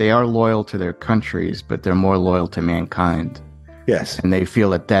shows that they are loyal to their countries, but they're more loyal to mankind. Yes. And they feel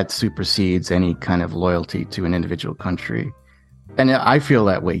that supersedes any kind of loyalty to an individual country. And I feel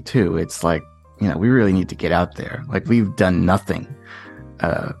that way too. It's like, we really need to get out there. Like, we've done nothing.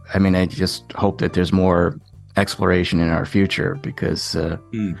 I just hope that there's more exploration in our future, because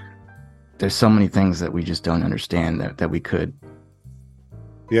there's so many things that we just don't understand that we could.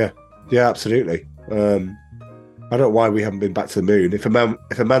 Yeah, absolutely. I don't know why we haven't been back to the moon. If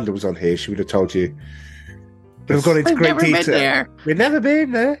Amanda was on here, she would have told you. We've gone into great detail. We've never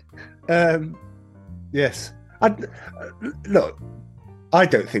been there. Yes. Look, I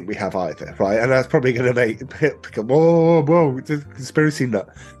don't think we have either, right? And that's probably going to pick up, whoa, it's a conspiracy nut.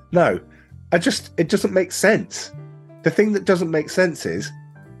 No, it doesn't make sense. The thing that doesn't make sense is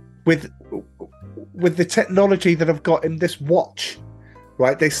with the technology that I've got in this watch,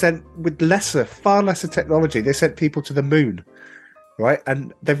 right? They sent with far lesser technology. They sent people to the moon, right?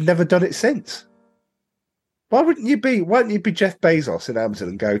 And they've never done it since. Why wouldn't you be Jeff Bezos in Amazon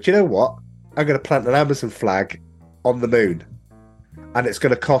and go, do you know what? I'm going to plant an Amazon flag on the moon, and it's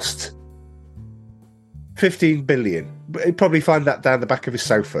going to cost 15 billion. He'd probably find that down the back of his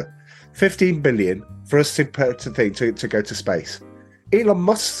sofa. 15 billion for us to go to space. Elon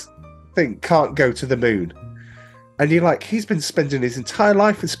Musk can't go to the moon, and you're like, he's been spending his entire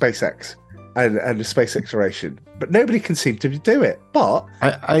life in SpaceX and the space exploration, but nobody can seem to do it. But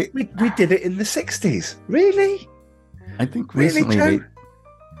we did it in the 60s. Really? I think recently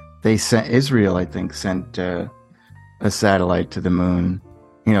they sent Israel. I think sent a satellite to the moon,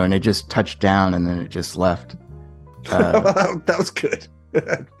 and it just touched down and then it just left. That was good.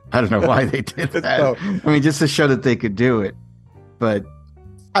 I don't know why they did that. No. I mean, just to show that they could do it. But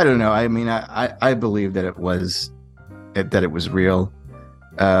I don't know. I mean, I believe that it was real.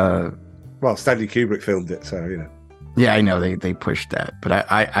 Well, Stanley Kubrick filmed it, so Yeah, I know they pushed that, but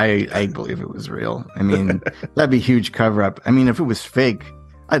I believe it was real. I mean, that'd be a huge cover up. I mean, if it was fake,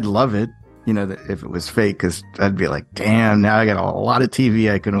 I'd love it. If it was fake, because I'd be like, damn, now I got a lot of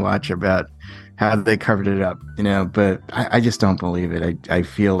TV I can watch about how they covered it up. But I just don't believe it. I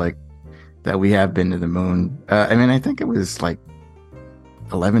feel like that we have been to the moon. I mean, I think it was like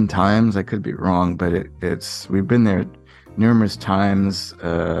 11 times. I could be wrong, but we've been there numerous times.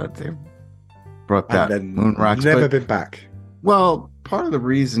 They've brought out moon rocks. Never been back. Well, part of the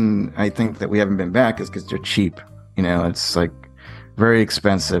reason I think that we haven't been back is because they're cheap. It's like very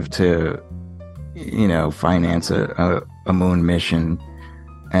expensive to, finance a moon mission,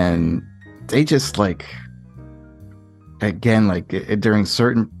 and they just during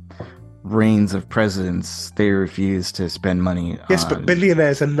certain reigns of presidents, they refuse to spend money. Yes, but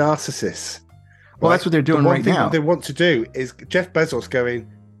billionaires are narcissists. Well, that's what they're doing right now. The one thing that they want to do is Jeff Bezos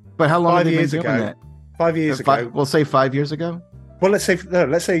going. But how long have they been doing that? 5 years ago. We'll say 5 years ago. Well, let's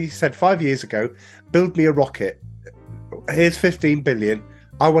say he said 5 years ago, build me a rocket. Here's 15 billion.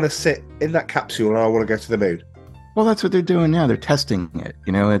 I want to sit in that capsule and I want to go to the moon. Well, that's what they're doing now. They're testing it.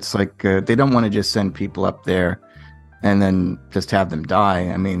 It's like they don't want to just send people up there and then just have them die.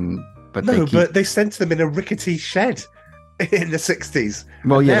 I mean, but they sent them in a rickety shed in the 60s.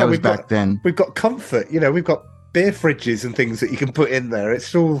 Well, yeah, that was back then. We've got comfort. We've got beer fridges and things that you can put in there.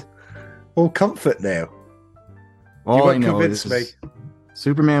 It's all comfort now. All I know is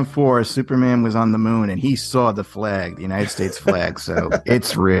Superman 4, Superman was on the moon and he saw the flag, the United States flag, so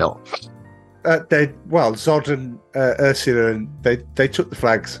it's real. Zod and Ursula, and they took the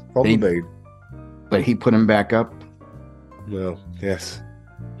flags from the moon. But he put them back up? Well, yes.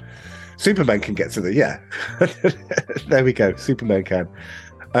 Superman can get to yeah. There we go. Superman can.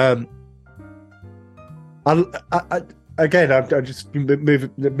 I'm just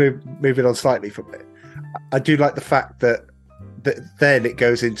moving on slightly from it. I do like the fact that then it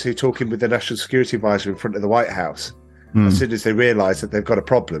goes into talking with the National Security Advisor in front of the White House. As soon as they realise that they've got a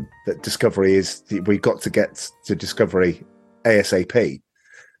problem, that Discovery we've got to get to Discovery ASAP.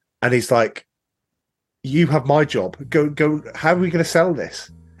 And he's like, you have my job. Go. How are we going to sell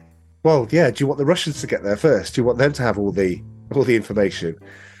this? Well, yeah. Do you want the Russians to get there first? Do you want them to have all the information?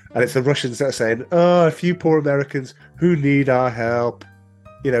 And it's the Russians that are saying, "Oh, a few poor Americans who need our help."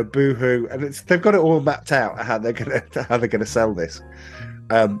 Boo-hoo. And they've got it all mapped out how they're gonna sell this.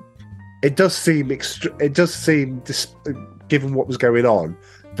 It does seem given what was going on,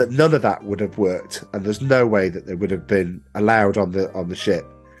 that none of that would have worked, and there's no way that they would have been allowed on the ship.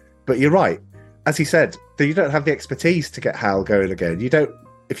 But you're right, as he said, that you don't have the expertise to get HAL going again. You don't.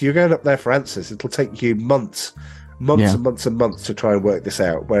 If you're going up there for answers, it'll take you months and months and months to try and work this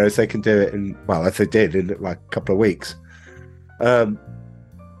out. Whereas they can do it as they did in like a couple of weeks.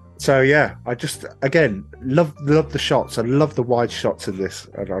 So yeah, I just again love the shots. I love the wide shots in this,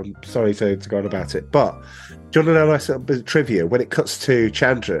 and I'm sorry to go on about it. But do you want to know a nice little bit of trivia? When it cuts to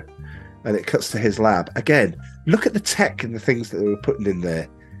Chandra and it cuts to his lab, again, look at the tech and the things that they were putting in there.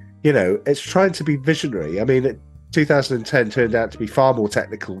 It's trying to be visionary. I mean, 2010 turned out to be far more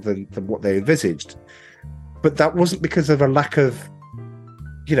technical than what they envisaged. But that wasn't because of a lack of,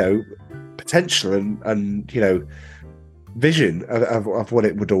 potential and vision of what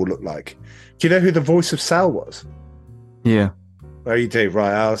it would all look like. Do you know who the voice of Sal was? Yeah. Oh, you do,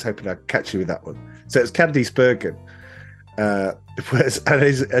 right? I was hoping I'd catch you with that one. So it's Candice Bergen,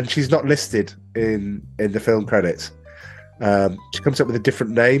 and she's not listed in the film credits. She comes up with a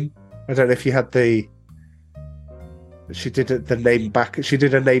different name. I don't know if you had she did the name back. She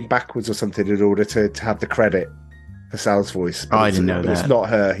did a name backwards or something in order to have the credit for Sal's voice. Oh, I didn't know that. It's not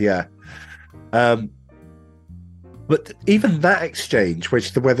her. Yeah. But even that exchange, where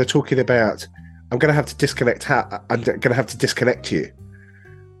they're talking about, I'm going to have to disconnect. I'm going to have to disconnect you.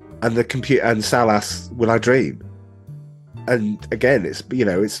 And the computer and Sal asks, "Will I dream?" And again, it's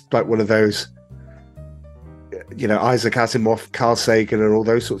like one of those, Isaac Asimov, Carl Sagan, and all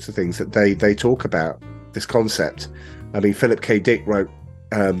those sorts of things that they talk about this concept. I mean, Philip K. Dick wrote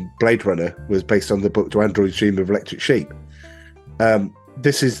Blade Runner was based on the book Do Androids Dream of Electric Sheep?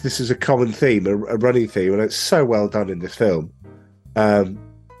 This is a common theme, a running theme, and it's so well done in this film.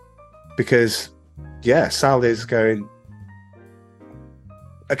 Because, Sal is going,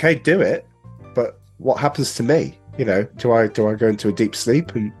 okay, do it, but what happens to me? Do I go into a deep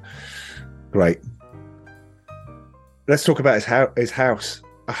sleep? And great. Let's talk about his house,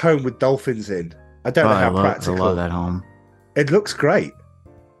 a home with dolphins in. I don't know how practical. I love that home. It looks great,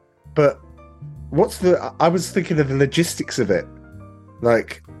 but I was thinking of the logistics of it.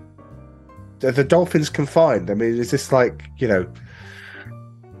 Like, are the dolphins confined? I mean, is this like,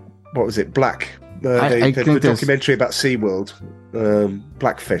 what was it? Black, the documentary about SeaWorld,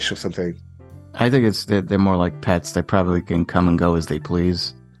 Blackfish or something. I think they're more like pets. They probably can come and go as they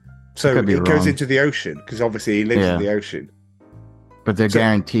please. So it goes into the ocean, because obviously he lives in the ocean. But they're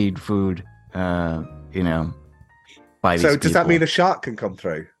guaranteed food, by these So does people. that mean a shark can come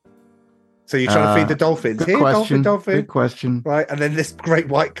through? So you're trying to feed the dolphins. Here, question. dolphin. Good question. Right, and then this great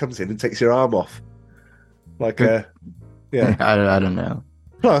white comes in and takes your arm off. Like, I don't know.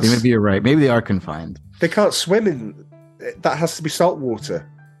 Plus, maybe you're right. Maybe they are confined. They can't swim in. That has to be salt water.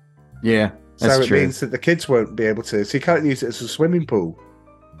 Yeah, that's so it true. means that the kids won't be able to. So you can't use it as a swimming pool.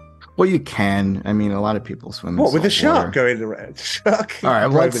 Well, you can. I mean, a lot of people swim. What, with a salt shark water. going around? Shark. All right,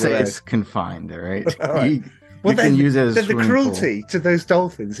 well, let's say it's confined. All right. All right. You can use it as a then the cruelty to those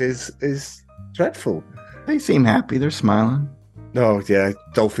dolphins is dreadful. They seem happy. They're smiling. Oh yeah,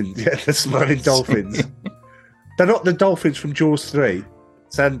 dolphins. Yeah, the smiling dolphins. They're not the dolphins from Jaws 3,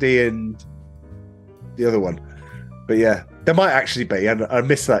 Sandy and the other one. But yeah, there might actually be, and I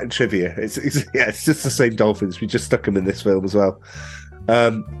missed that in trivia. It's just the same dolphins. We just stuck them in this film as well.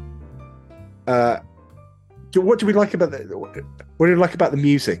 What do we like about the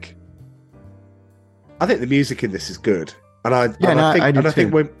music? I think the music in this is good, I think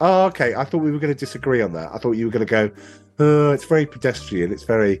okay. I thought we were going to disagree on that. I thought you were going to go, it's very pedestrian.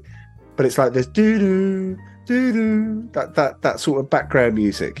 But it's like there's doo doo doo doo that sort of background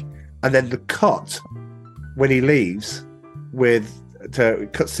music, and then the cut when he leaves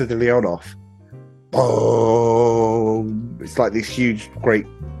cuts to the Leonov. Boom! It's like this huge, great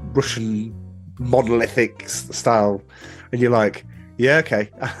Russian monolithic style, and you're like, yeah,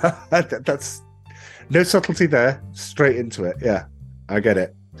 okay, that's. No subtlety there, straight into it. Yeah, I get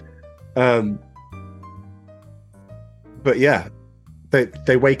it. But yeah,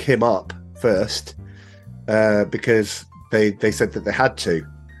 they wake him up first because they said that they had to,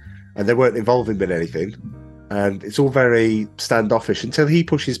 and they weren't involving him in anything, and it's all very standoffish until he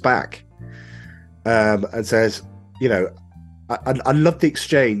pushes back and says, I love the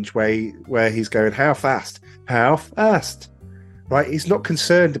exchange where he's going, how fast? Right, he's not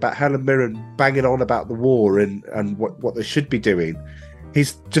concerned about Helen Mirren banging on about the war and what they should be doing.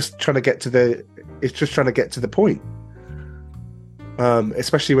 He's just trying to get to the point.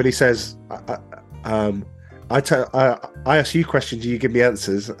 Especially when he says, I ask you questions, you give me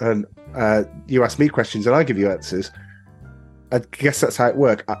answers, and you ask me questions, and I give you answers. I guess that's how it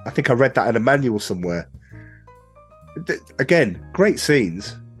works. I think I read that in a manual somewhere. Again, great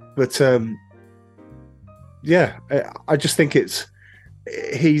scenes, but yeah, I just think it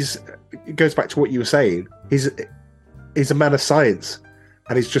goes back to what you were saying. He's a man of science,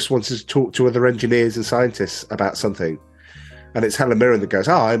 and he's just wanted to talk to other engineers and scientists about something. And it's Helen Mirren that goes,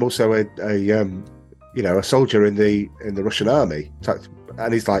 I'm also a soldier in the Russian army.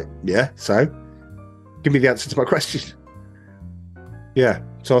 And he's like, yeah, so give me the answer to my question. Yeah,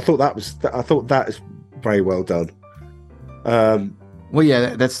 so I thought that is very well done. Well,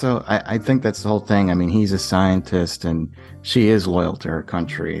 yeah, I think that's the whole thing. I mean, he's a scientist, and she is loyal to her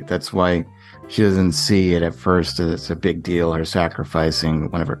country. That's why she doesn't see it at first as it's a big deal, her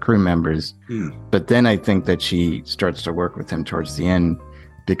sacrificing one of her crew members. But then I think that she starts to work with him towards the end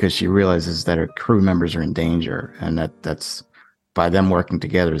because she realizes that her crew members are in danger, and that's by them working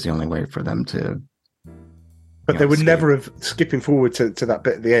together is the only way for them to. But they would escape. never have, skipping forward to that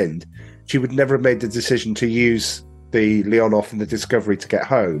bit at the end, she would never have made the decision to use the Leonov and the Discovery to get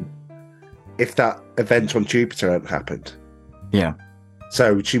home if that event on Jupiter hadn't happened. Yeah.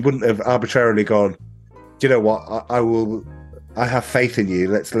 So she wouldn't have arbitrarily gone, do you know what, I have faith in you,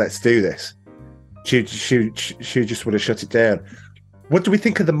 let's do this. She just would have shut it down. What do we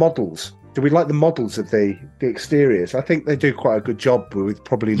think of the models? Do we like the models of the exteriors? I think they do quite a good job with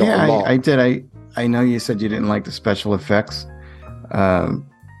probably not a lot. I did. I know you said you didn't like the special effects.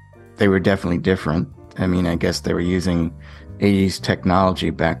 They were definitely different. I mean, I guess they were using 80s technology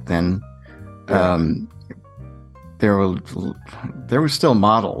back then. Yeah. There were still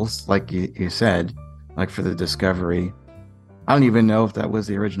models, like you said, like for the Discovery. I don't even know if that was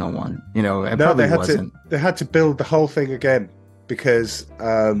the original one. You know, it probably wasn't. They had to build the whole thing again because.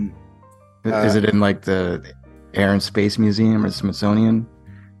 Is it in like the Air and Space Museum or Smithsonian?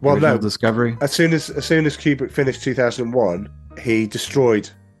 Well, no. Discovery. As soon as Kubrick finished 2001, he destroyed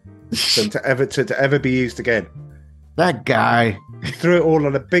them to ever be used again. That guy. He threw it all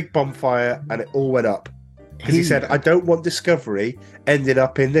on a big bonfire, and it all went up. Because he said, I don't want Discovery ending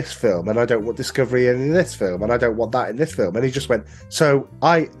up in this film, and I don't want Discovery in this film, and I don't want that in this film. And he just went, so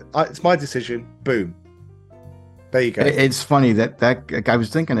it's my decision. Boom. There you go. It's funny that I was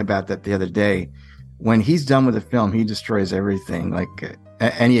thinking about that the other day. When he's done with the film, he destroys everything, like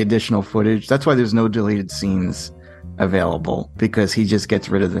any additional footage. That's why there's no deleted scenes available, because he just gets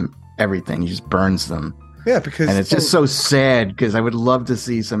rid of everything. He just burns them. Yeah, because and it's just so sad, because I would love to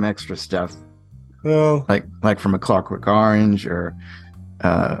see some extra stuff. Well, like from A Clockwork Orange, or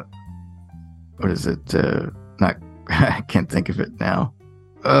what is it? Not I can't think of it now.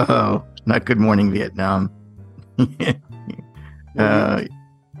 Oh, not Good Morning Vietnam.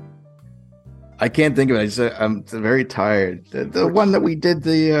 I can't think of it. I'm very tired. The one that we did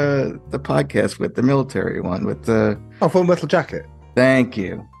the podcast with, the military one with the Full Metal Jacket. Thank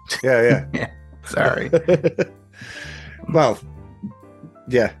you. Yeah. Yeah. Sorry. Well,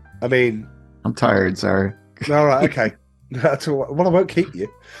 yeah. I mean, I'm tired. Sorry. All right. Okay. That's all. Well, I won't keep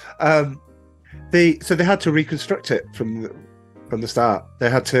you. So they had to reconstruct it from the start.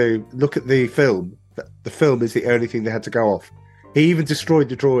 They had to look at the film. The film is the only thing they had to go off. He even destroyed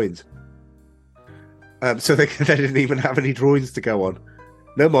the drawings. So they didn't even have any drawings to go on.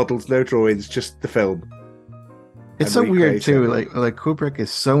 No models, no drawings, just the film. It's so weird too. Like Kubrick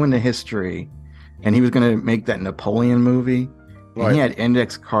is so into history, and he was going to make that Napoleon movie. And right. He had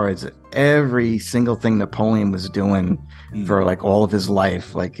index cards of every single thing Napoleon was doing for like all of his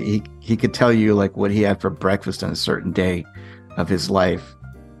life. Like he could tell you like what he had for breakfast on a certain day of his life.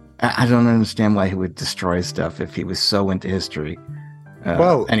 I don't understand why he would destroy stuff if he was so into history.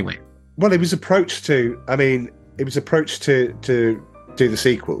 Anyway. Well, he was approached to do the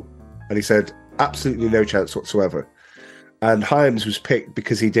sequel, and he said absolutely no chance whatsoever. And Hyams was picked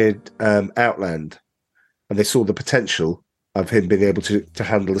because he did Outland, and they saw the potential of him being able to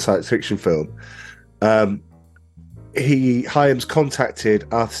handle a science fiction film. Hyams contacted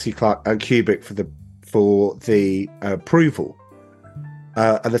Arthur C. Clarke and Kubrick for the approval,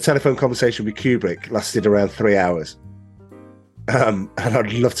 and the telephone conversation with Kubrick lasted around 3 hours. And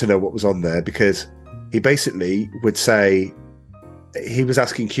I'd love to know what was on there, because he basically would say, he was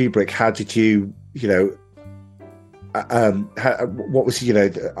asking Kubrick, how did you what was,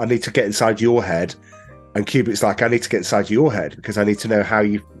 I need to get inside your head. And Kubrick's like, I need to get inside your head because I need to know how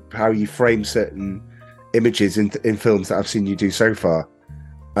you frame certain images in films that I've seen you do so far.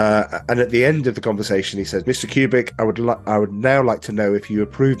 And at the end of the conversation, he says, Mr. Kubrick, I would now like to know if you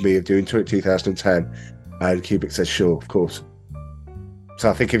approve me of doing 2010. And Kubrick says, sure, of course. So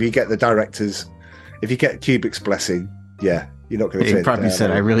I think if you get Kubrick's blessing, yeah, you're not going to. He probably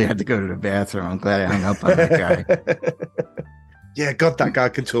said, I really had to go to the bathroom. I'm glad I hung up on that guy. Yeah, God, that guy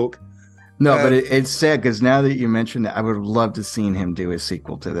can talk. No, but it's sad, because now that you mentioned that, I would have loved to seen him do a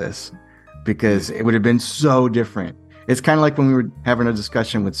sequel to this, because it would have been so different. It's kind of like when we were having a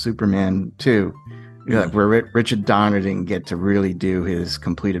discussion with Superman 2, where Richard Donner didn't get to really do his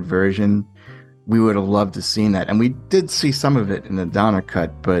completed version. We would have loved to seen that. And we did see some of it in the Donner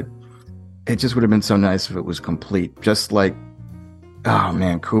cut, but it just would have been so nice if it was complete. Just like, oh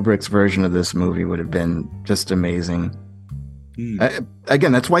man, Kubrick's version of this movie would have been just amazing.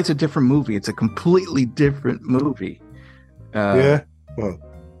 Again, that's why it's a different movie. It's a completely different movie. Yeah. Well.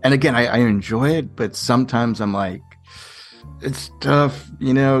 And again, I enjoy it, but sometimes I'm like, it's tough,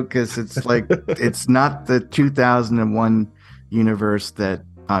 because it's like, it's not the 2001 universe that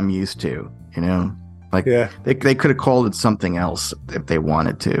I'm used to, Like they could have called it something else if they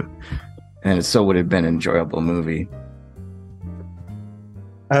wanted to, and it still would have been an enjoyable movie.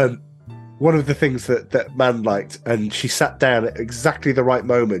 One of the things that Man liked, and she sat down at exactly the right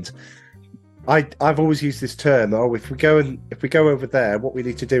moment. I've always used this term. Oh, if we go over there, what we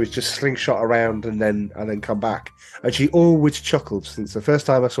need to do is just slingshot around and then come back. And she always chuckled since the first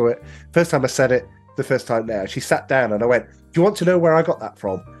time I saw it, first time I said it, the first time there. She sat down and I went, "Do you want to know where I got that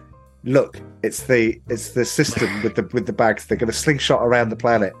from? Look, it's the system with the bags. They're going to slingshot around the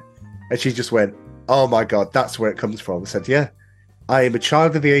planet." And she just went, "Oh my God, that's where it comes from." I said, "Yeah, I am a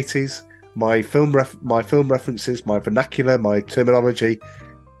child of the 80s. My film references, my vernacular, my terminology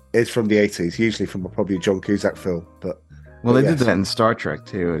is from the 80s, usually from probably a John Cusack film." But they did that in Star Trek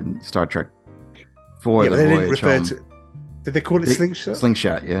too, in Star Trek 4. They didn't refer to. Did they call it slingshot?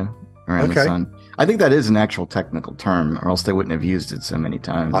 Slingshot, yeah, around the sun. I think that is an actual technical term, or else they wouldn't have used it so many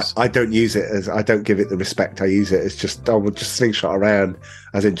times. I don't use it as, I don't give it the respect. I use it as just, we'll just slingshot around,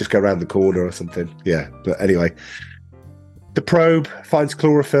 as in just go around the corner or something. Yeah, but anyway, the probe finds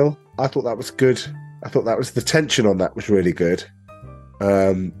chlorophyll. I thought that was good. I thought that was, the tension on that was really good.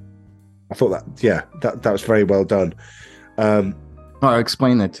 I thought that was very well done.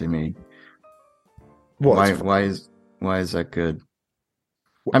 Explain that to me. What? Why is that good?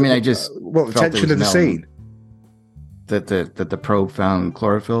 I mean, I just the tension of the scene. That the probe found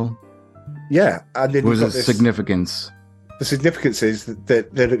chlorophyll. Yeah, and then what was the significance? The significance is that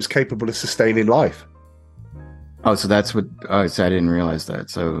it was capable of sustaining life. Oh, so that's what. Oh, so I didn't realize that.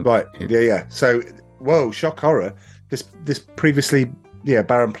 So right, yeah. So, whoa, shock horror! This previously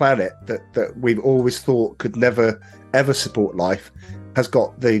barren planet that we've always thought could never ever support life has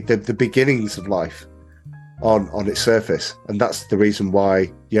got the beginnings of life on its surface, and that's the reason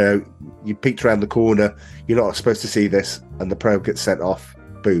why you peeked around the corner. You're not supposed to see this, and the probe gets sent off.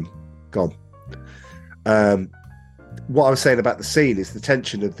 Boom, gone. What I was saying about the scene is the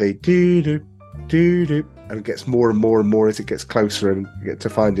tension of the doo doo, and it gets more and more and more as it gets closer and you get to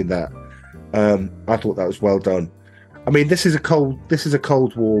finding that. I thought that was well done. I mean, this is a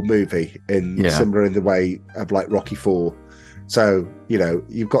Cold War movie similar in the way of like Rocky IV. So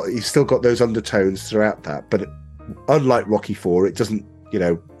you've still got those undertones throughout that, but unlike Rocky IV, it doesn't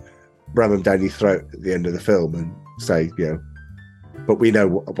ram them down your throat at the end of the film and say But we know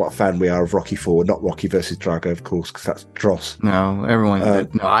what fan we are of Rocky IV, not Rocky versus Drago, of course, because that's dross. No, everyone.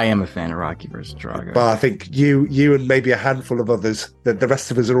 No, I am a fan of Rocky versus Drago. But I think you and maybe a handful of others. The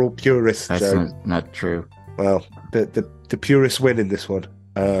rest of us are all purists. That's Joe. not true. Well, the purists win in this one.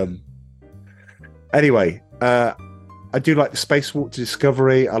 Anyway, I do like the spacewalk to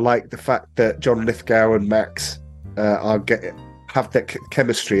Discovery. I like the fact that John Lithgow and Max have that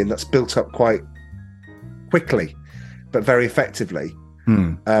chemistry, and that's built up quite quickly, but very effectively.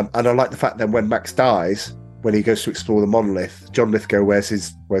 And I like the fact that when Max dies, when he goes to explore the monolith, John Lithgow wears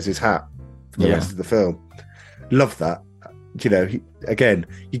his hat for the rest of the film. Love that. Again,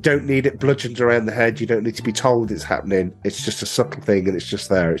 you don't need it bludgeoned around the head. You don't need to be told it's happening. It's just a subtle thing, and it's just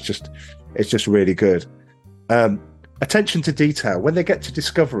there. It's just really good. Attention to detail. When they get to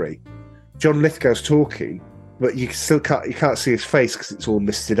Discovery, John Lithgow's talking, but you can't see his face because it's all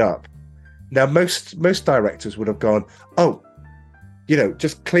misted up. Now, most directors would have gone,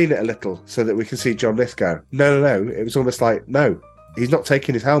 just clean it a little so that we can see John Lithgow. No. It was almost like, no, he's not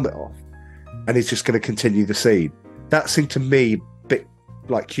taking his helmet off, and he's just going to continue the scene. That seemed to me a bit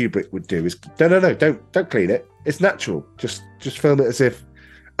like Kubrick would do. Is no, don't clean it. It's natural. Just film it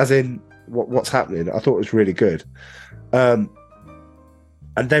as in what's happening. I thought it was really good. And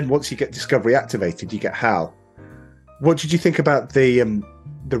then once you get Discovery activated, you get Hal. What did you think about the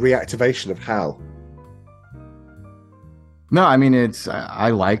reactivation of Hal? No, I mean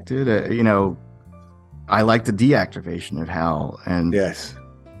I liked it. I liked the deactivation of Hal, and yes,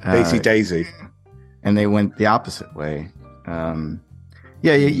 Daisy. And they went the opposite way.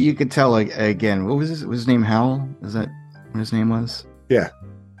 You could tell. Like, again, what was his name? Hal? Is that what his name was? Yeah.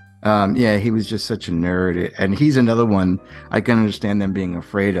 He was just such a nerd, and he's another one I can understand them being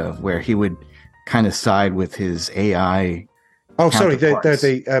afraid of, where he would kind of side with his AI. Oh, sorry, the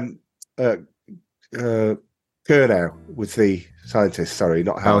Kurnow was the scientist. Sorry,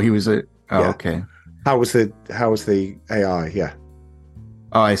 not Hal. Oh, he was okay. How was the AI? Yeah.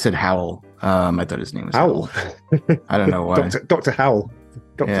 Oh, I said Howell. I thought his name was Howell. I don't know why. Dr. Howell.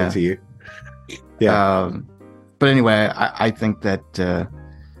 To you. Yeah. But anyway, I think that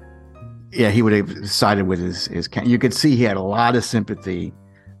he would have sided with his. You could see he had a lot of sympathy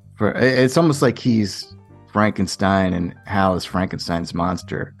for. It's almost like he's Frankenstein and Hal is Frankenstein's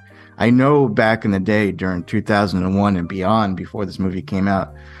monster. I know back in the day, during 2001 and beyond, before this movie came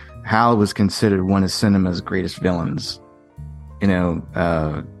out, Hal was considered one of cinema's greatest villains. You know,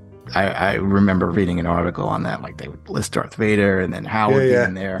 I remember reading an article on that, like they would list Darth Vader and then Hal would be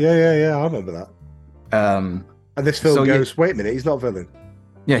in there. Yeah, I remember that. And this film goes, wait a minute, he's not a villain.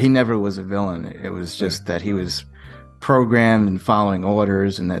 Yeah, he never was a villain. It was just that he was programmed and following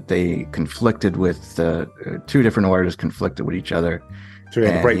orders, and that they conflicted with two different orders conflicted with each other. So he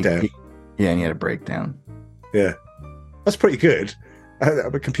had a breakdown. And he had a breakdown. Yeah, that's pretty good.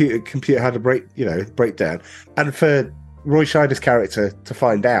 A computer had a breakdown, and for Roy Scheider's character to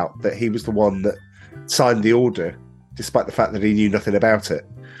find out that he was the one that signed the order, despite the fact that he knew nothing about it.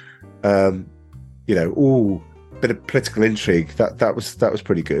 Bit of political intrigue. That was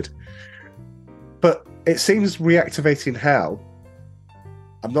pretty good. But it seems reactivating Hal.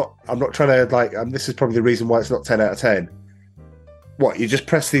 I'm not trying to this is probably the reason why it's not 10 out of 10. What, you just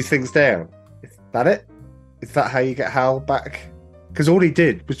press these things down? Is that it? Is that how you get Hal back? Because all he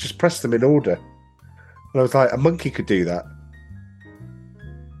did was just press them in order. And I was like, a monkey could do that.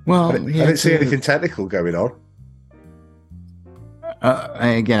 Well, I didn't see anything technical going on.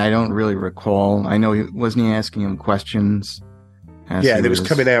 Again, I don't really recall. I know wasn't he asking him questions? Yeah, and it was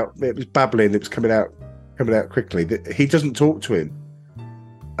coming out. It was babbling. It was coming out quickly. He doesn't talk to him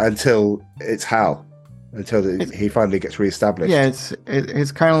until it's Hal, until he finally gets reestablished. Yeah,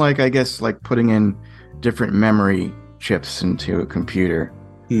 it's kind of like, I guess, like putting in different memory chips into a computer,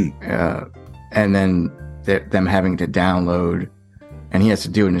 and then them having to download, and he has to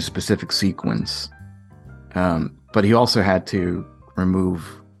do it in a specific sequence. But he also had to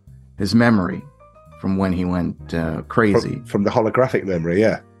remove his memory from when he went crazy. From the holographic memory,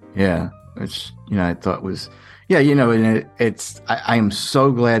 yeah. Yeah, which, I thought was... Yeah, and I am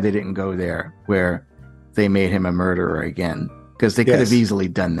so glad they didn't go there, where they made him a murderer again, because they could have easily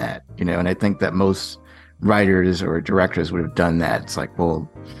done that, and I think that most writers or directors would have done that. It's like, well,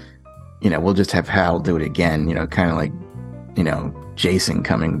 we'll just have Hal do it again, kind of like, Jason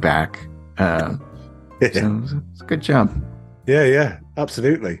coming back. So it's a good job. Yeah,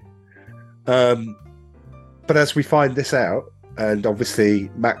 absolutely. But as we find this out, and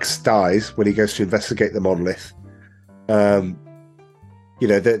obviously Max dies when he goes to investigate the monolith, the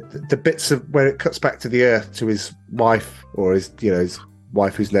bits of where it cuts back to the Earth to his wife, or his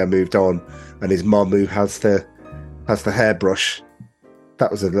wife who's now moved on, and his mum who has the hairbrush,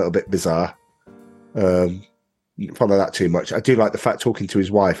 that was a little bit bizarre. Didn't follow that too much. I do like the fact talking to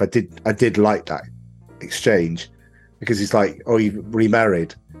his wife. I did like that exchange, because he's like, "Oh, you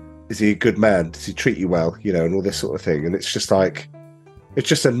remarried? Is he a good man? Does he treat you well?" And all this sort of thing. And it's just like, it's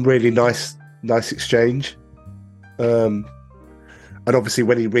just a really nice exchange. And obviously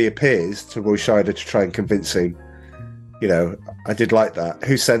when he reappears to Roy Scheider to try and convince him, I did like that.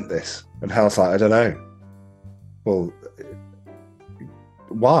 Who sent this? And Hal's like, I don't know. Well,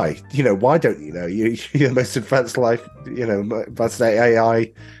 why? Why don't you know? You're the most advanced advanced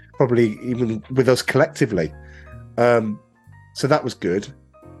AI, probably even with us collectively. So that was good.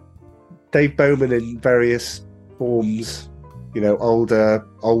 Dave Bowman in various forms,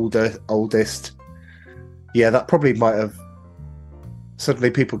 oldest. Yeah, that probably might have suddenly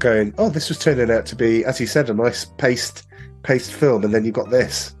people going, oh, this was turning out to be, as you said, a nice paced film, and then you've got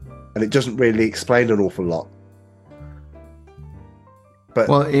this, and it doesn't really explain an awful lot. But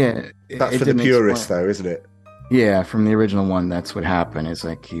that's for the purists, though, isn't it? Yeah, from the original one, that's what happened. It's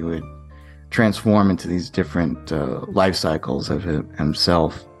like he would transform into these different life cycles of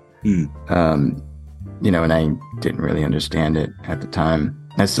himself. And I didn't really understand it at the time.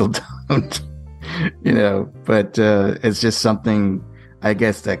 I still don't, but it's just something, I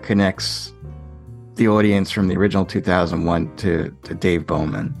guess, that connects the audience from the original 2001 to Dave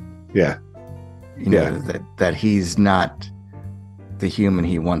Bowman. Yeah. That he's not the human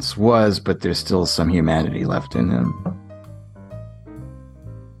he once was, but there's still some humanity left in him.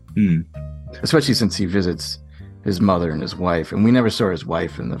 Especially since he visits his mother and his wife, and we never saw his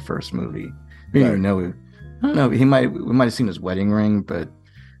wife in the first movie. We didn't even know. I don't know. We might have seen his wedding ring, but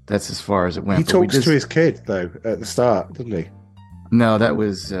that's as far as it went. He talks to his kid though at the start, doesn't he? No, that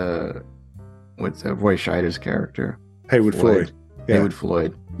was with Roy Scheider's character, Haywood Floyd. Yeah. Haywood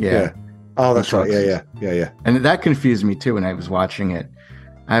Floyd. Yeah. Oh, that's right. Yeah. And that confused me too when I was watching it.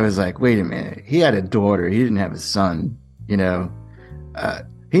 I was like, wait a minute. He had a daughter. He didn't have a son.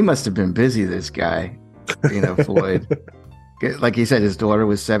 He must have been busy, this guy, Floyd. Like he said, his daughter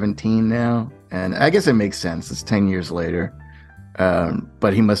was 17 now. And I guess it makes sense. It's 10 years later.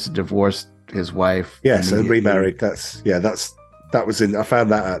 But he must have divorced his wife. Yes, and remarried. That was in. I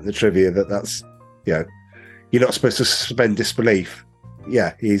found that out in the trivia. That's you're not supposed to suspend disbelief.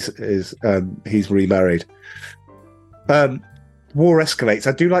 Yeah, he's remarried. war escalates.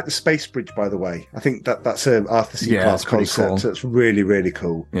 I do like the space bridge, by the way. I think that's an Arthur C. Clarke concept. Cool. So it's really, really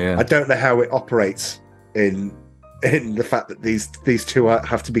cool. Yeah. I don't know how it operates in the fact that these two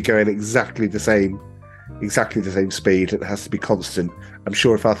have to be going exactly the same speed. It has to be constant. I'm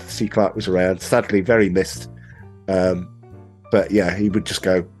sure if Arthur C. Clarke was around, sadly very missed, but yeah, he would just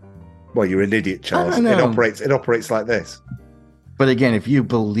go, well, you're an idiot, Charles. It operates like this. But again, if you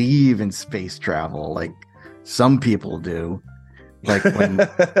believe in space travel, like some people do, like when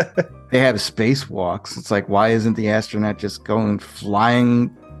they have spacewalks, it's like, why isn't the astronaut just going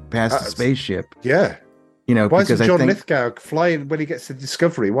flying past the spaceship? Yeah. Why because isn't John Lithgow flying when he gets to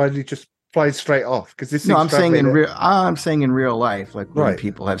Discovery? Why did he just fly straight off? Because this. No, I'm saying in real life, like when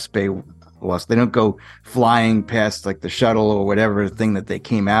people have spacewalks, they don't go flying past like the shuttle or whatever thing that they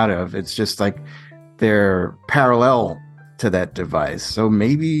came out of. It's just like they're parallel to that device. So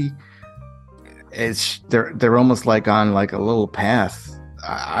maybe they're almost like on like a little path.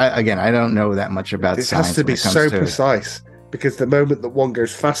 I don't know that much about this. Science Has to be so precise, because the moment that one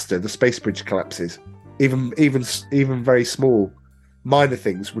goes faster, the space bridge collapses. Even very small, minor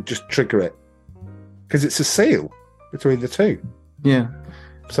things would just trigger it, because it's a seal between the two. Yeah.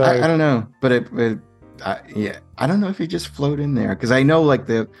 So I don't know, but I don't know if you just float in there, because I know like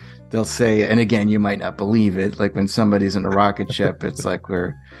they'll say, and again, you might not believe it, like when somebody's in a rocket ship, it's like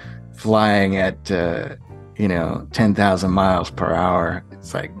we're flying at 10,000 miles per hour.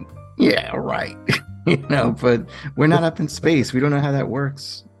 It's like, yeah, right. But we're not up in space. We don't know how that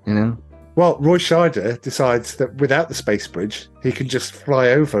works. Well, Roy Scheider decides that without the space bridge, he can just fly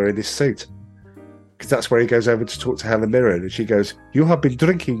over in his suit, because that's where he goes over to talk to Helen Mirren, and she goes, "You have been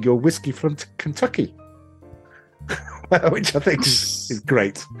drinking your whiskey from Kentucky," which I think is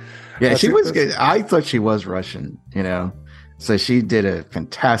great. Yeah, she was good. I thought she was Russian, so she did a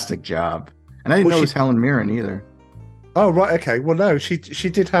fantastic job, and I didn't know it was Helen Mirren either. Oh right, okay. Well, no, she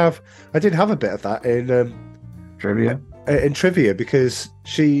did have. I did have a bit of that in trivia. In trivia, because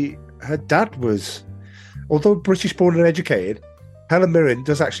her dad was, although British born and educated, Helen Mirren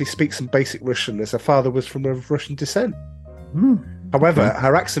does actually speak some basic Russian, as her father was from of Russian descent. However,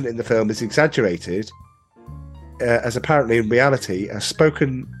 her accent in the film is exaggerated, as apparently in reality, her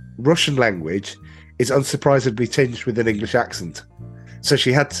spoken Russian language is unsurprisingly tinged with an English accent. So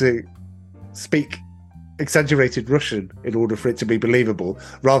she had to speak exaggerated Russian in order for it to be believable,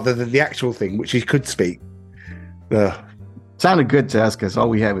 rather than the actual thing, which she could speak. Sounded good to us, because all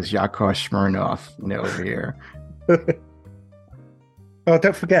we had was Yakov Smirnov, over here. Oh,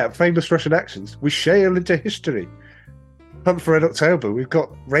 don't forget, famous Russian accents. We sail into history. Hunt for Red October. We've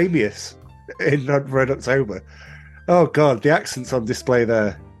got Ramius in Hunt for Red October. Oh, God, the accents on display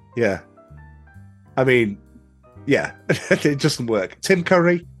there. Yeah. I mean, yeah, it doesn't work. Tim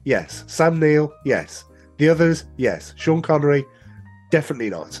Curry, yes. Sam Neill, yes. The others, yes. Sean Connery, definitely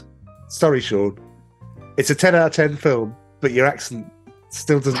not. Sorry, Sean. It's a 10 out of 10 film, but your accent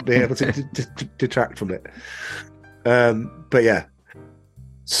still doesn't be able to detract from it. But yeah.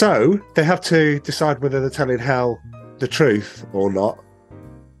 So they have to decide whether they're telling Hal the truth or not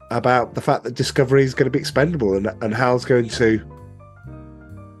about the fact that Discovery is going to be expendable, and Hal's going to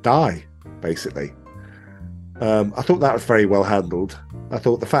die, basically. I thought that was very well handled. I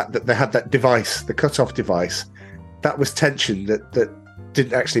thought the fact that they had that device, the cut-off device, that was tension that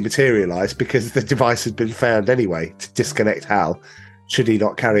didn't actually materialise, because the device had been found anyway to disconnect Hal, should he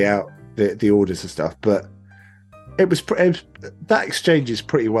not carry out the orders and stuff. But that exchange is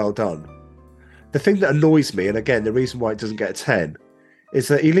pretty well done. The thing that annoys me, and again, the reason why it doesn't get a 10, is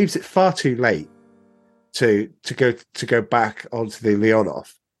that he leaves it far too late to go back onto the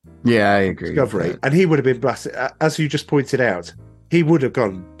Leonov. Yeah, I agree. Discovery, and he would have been blasted, as you just pointed out. He would have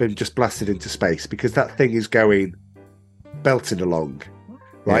been just blasted into space, because that thing is going belting along,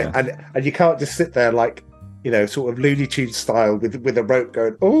 right? Yeah. And you can't just sit there like, sort of Looney Tunes style with a rope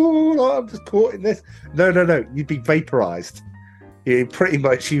going, oh, I'm just caught in this. No, you'd be vaporized. You pretty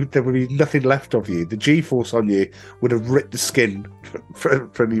much, there would be nothing left of you. The G-force on you would have ripped the skin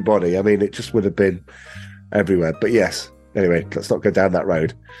from your body. I mean, it just would have been everywhere. But yes, anyway, let's not go down that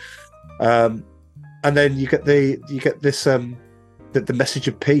road. And then you get this the message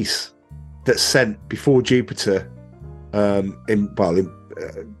of peace that's sent before Jupiter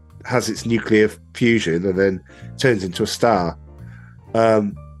has its nuclear fusion and then turns into a star.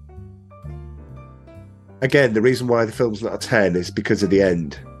 Again, the reason why the film's not a 10 is because of the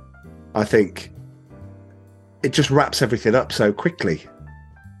end. I think it just wraps everything up so quickly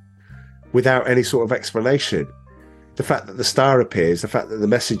without any sort of explanation. The fact that the star appears, the fact that the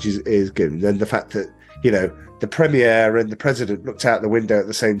message is given, and the fact that, the Premier and the President looked out the window at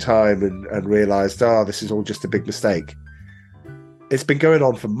the same time and realised, this is all just a big mistake. it's been going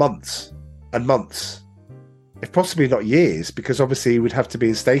on for months and months, if possibly not years, because obviously he would have to be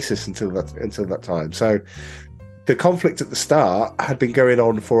in stasis until that time. So the conflict at the start had been going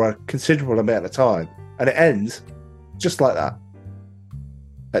on for a considerable amount of time, and it ends just like that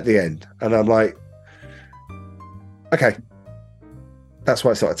at the end. And I'm like, okay, that's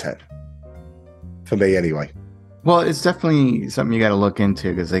why it's not a 10 for me anyway. Well, it's definitely something you got to look into,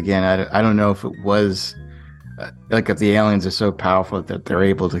 because again, I don't know if it was like if the aliens are so powerful that they're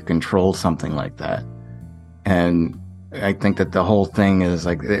able to control something like that. And I think that the whole thing is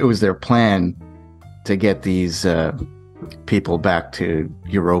like it was their plan to get these people back to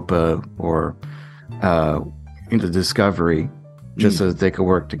Europa or into Discovery, just so that they could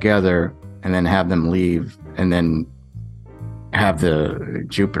work together, and then have them leave, and then have the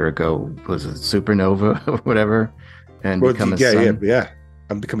Jupiter go, was it supernova or whatever, and become a sun. Yeah,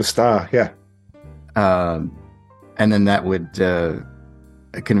 and become a star. Yeah. And then that would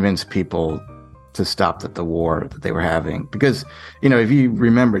convince people to stop the war that they were having. Because, you know, if you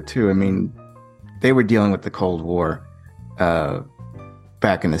remember too, I mean, they were dealing with the Cold War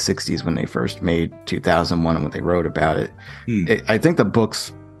back in the 60s when they first made 2001 and when they wrote about it. I think the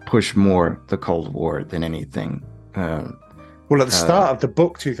books push more the Cold War than anything. Well, at the start of the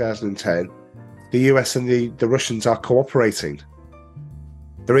book 2010, the US and the Russians are cooperating.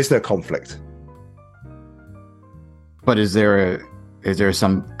 There is no conflict. But is there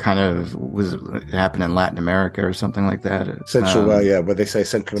some kind of, was it happen in Latin America or something like that? Where they say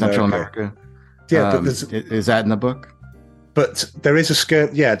Central America. Yeah, but is that in the book? But there is a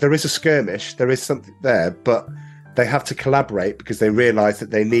skirmish. There is something there, but they have to collaborate because they realise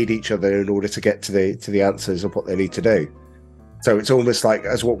that they need each other in order to get to the answers of what they need to do. So it's almost like,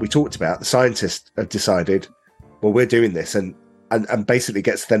 as what we talked about, the scientists have decided, well, we're doing this, and basically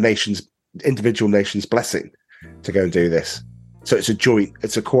gets their individual nation's blessing to go and do this. So it's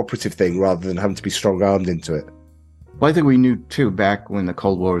a cooperative thing rather than having to be strong-armed into it. Well, I think we knew too, back when the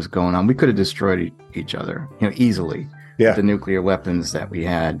Cold War was going on, we could have destroyed each other, you know, easily. Yeah. With the nuclear weapons that we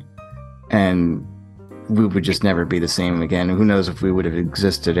had, and we would just never be the same again. Who knows if we would have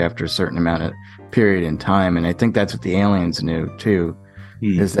existed after a certain amount of period in time. And I think that's what the aliens knew too,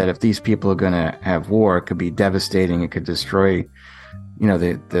 is that if these people are going to have war, it could be devastating. It could destroy, you know,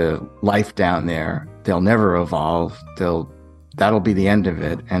 the life down there. They'll never evolve. That'll be the end of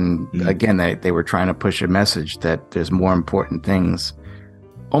it. And again, they were trying to push a message that there's more important things,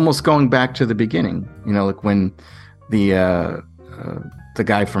 almost going back to the beginning, you know, like when the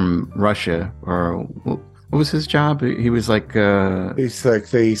guy from Russia, or what was his job? He was like he's like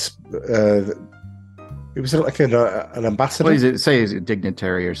he was like an ambassador. Well, he's a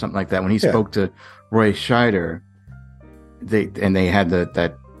dignitary or something like that. When he spoke to Roy Scheider, they had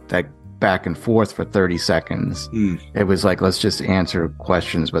that back and forth for 30 seconds. It was like, let's just answer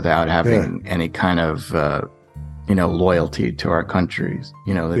questions without having any kind of loyalty to our countries.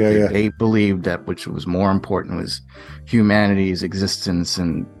 You know, they believed that which was more important was humanity's existence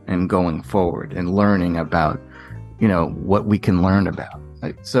and going forward and learning about, you know, what we can learn about.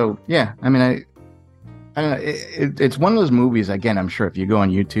 So yeah, I mean, I don't know. It's one of those movies. Again, I'm sure if you go on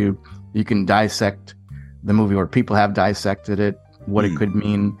YouTube, you can dissect the movie, or people have dissected it, what it could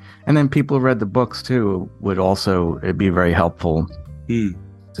mean, and then people who read the books too would also, it'd be very helpful to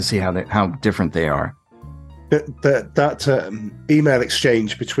see how different they are. That email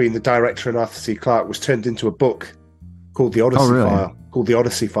exchange between the director and Arthur C. Clarke was turned into a book called the Odyssey File. Called the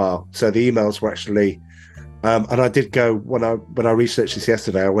Odyssey File. So the emails were actually, and I did go when I researched this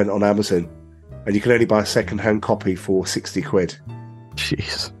yesterday. I went on Amazon, and you can only buy a second-hand copy for £60.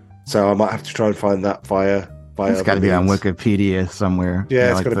 Jeez. So I might have to try and find that via. It's got to be on Wikipedia somewhere.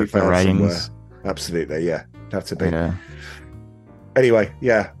 Yeah, it's got to be found writings. Somewhere. Absolutely, yeah, it'd have to be. Yeah. Anyway,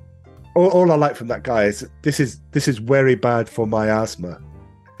 yeah. All I like from that guy is this is very bad for my asthma.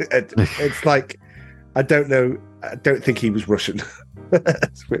 It's like, I don't know. I don't think he was Russian.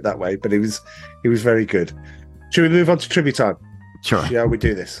 Let's put it that way. But he was very good. Should we move on to trivia time? Sure. Yeah, we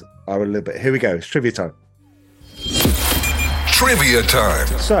do this. A little bit. Here we go. It's trivia time. Trivia time.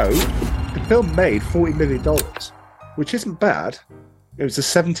 So, the film made $40 million, which isn't bad. It was the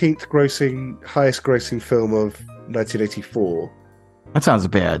 17th highest grossing film of 1984. That sounds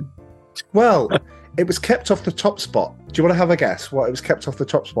bad. Well, it was kept off the top spot. Do you want to have a guess what it was kept off the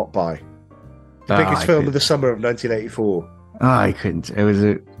top spot by? The biggest film of the summer of 1984. Oh, I couldn't. Was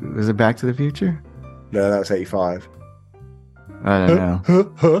it Back to the Future? No, that was 85. I don't know.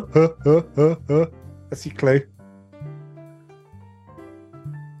 That's your clue.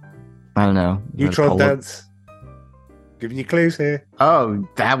 I don't know. Neutron Dance. Giving you clues here. Oh,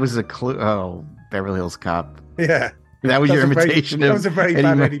 that was a clue. Oh, Beverly Hills Cop. Yeah. That was your imitation that of was a very Eddie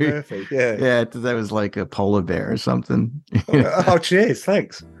bad Murphy. Eddie Murphy. Yeah. Yeah, that was like a polar bear or something. Oh, cheers.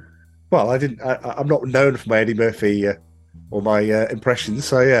 Thanks. Well, I'm not known for my Eddie Murphy or my impressions.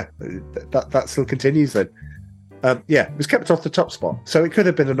 So, yeah, that still continues then. Yeah, it was kept off the top spot. So it could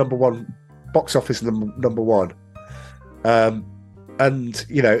have been a number one box office number one. And,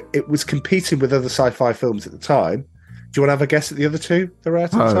 you know, it was competing with other sci-fi films at the time. Do you want to have a guess at the other two that were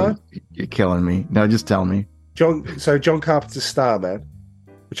out at the time? You're killing me. No, just tell me. John Carpenter's Starman,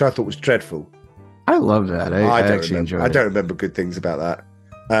 which I thought was dreadful. I love that. I actually enjoyed it. I don't remember good things about that.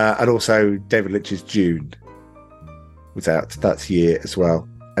 And also David Lynch's Dune was out that year as well.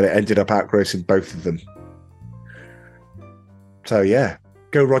 And it ended up outgrossing both of them. So, yeah.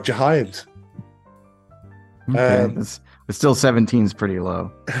 Go Roger Hyams. Okay. But still 17 is pretty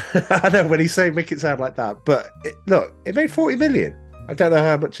low. I know, when he's saying make it sound like that. But, look, it made 40 million. I don't know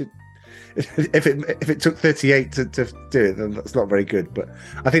how much if it took 38 to do it, then that's not very good. But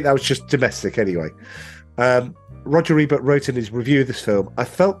I think that was just domestic anyway. Roger Ebert wrote in his review of this film, "I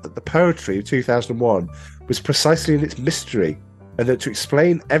felt that the poetry of 2001 was precisely in its mystery, and that to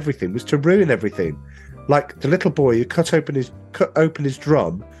explain everything was to ruin everything. Like the little boy who cut open his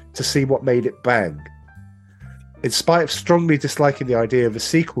drum to see what made it bang." In spite of strongly disliking the idea of a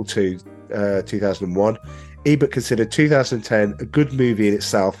sequel to 2001, Ebert considered 2010 a good movie in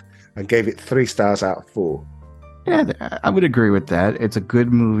itself and gave it 3 stars out of 4. Yeah, I would agree with that. It's a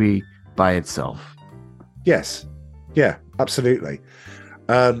good movie by itself. Yes. Yeah, absolutely.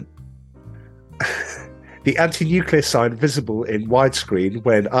 The anti-nuclear sign visible in widescreen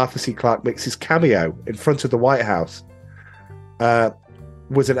when Arthur C. Clarke makes his cameo in front of the White House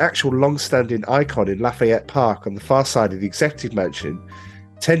was an actual long-standing icon in Lafayette Park on the far side of the executive mansion,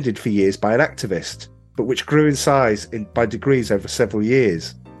 tended for years by an activist, but which grew in size by degrees over several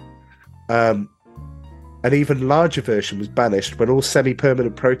years. An even larger version was banished when all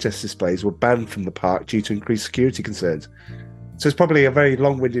semi-permanent protest displays were banned from the park due to increased security concerns. So it's probably a very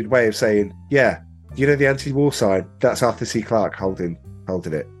long-winded way of saying, yeah, you know the anti-war sign? That's Arthur C. Clarke holding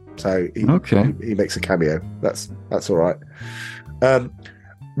it. So he makes a cameo. That's all right.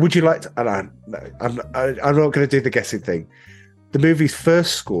 Would you like to? And I'm not going to do the guessing thing. The movie's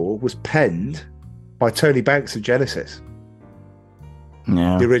first score was penned by Tony Banks of Genesis.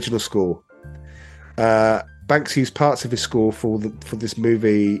 Yeah. The original score. Banks used parts of his score for the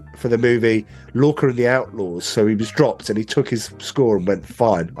movie Lorca and the Outlaws. So he was dropped, and he took his score and went,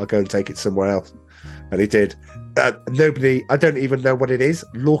 "Fine, I'll go and take it somewhere else." And he did. I don't even know what it is.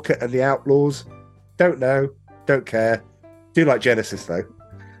 Lorca and the Outlaws. Don't know. Don't care. Do like Genesis though.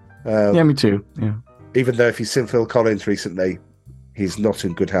 Yeah, me too. Yeah. Even though if you've seen Phil Collins recently, he's not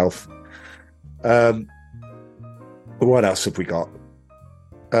in good health. What else have we got?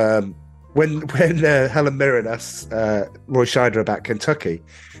 When Helen Mirren asks Roy Scheider about Kentucky,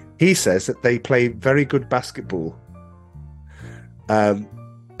 he says that they play very good basketball.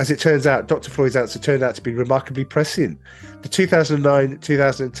 As it turns out, Dr. Floyd's answer turned out to be remarkably prescient. The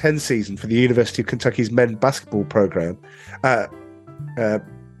 2009-2010 season for the University of Kentucky's men's basketball program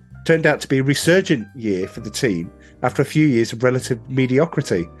turned out to be a resurgent year for the team after a few years of relative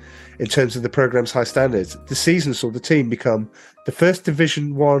mediocrity in terms of the program's high standards. The season saw the team become the first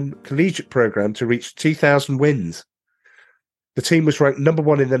Division I collegiate program to reach 2,000 wins. The team was ranked number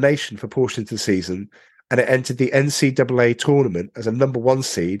 1 in the nation for portions of the season, and it entered the NCAA tournament as a number 1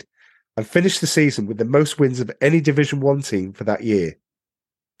 seed and finished the season with the most wins of any Division I team for that year,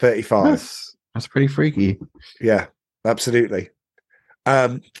 35. That's pretty freaky. Yeah, absolutely.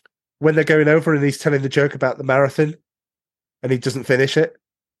 When they're going over and he's telling the joke about the marathon and he doesn't finish it,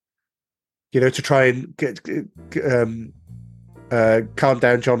 to try and calm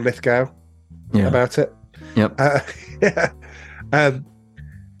down John Lithgow about it. Yep. Yeah.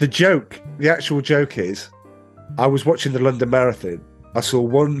 The actual joke is, I was watching the London Marathon. I saw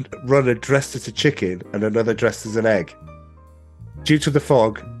one runner dressed as a chicken and another dressed as an egg. Due to the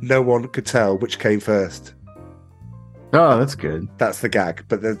fog, no one could tell which came first. Oh, that's good. That's the gag,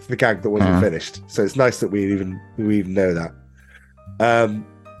 but that's the gag that wasn't finished. So it's nice that we even know that.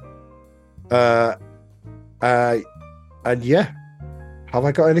 And yeah, have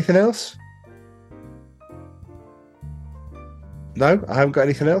I got anything else? No, I haven't got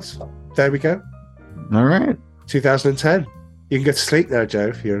anything else. There we go. All right. 2010. You can go to sleep now, Joe,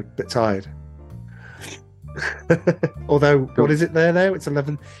 if you're a bit tired. Although, what is it there now? It's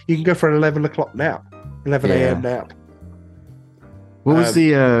 11. You can go for an 11 o'clock nap. 11 a.m. nap. What was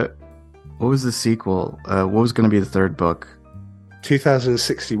the sequel? What was going to be the third book?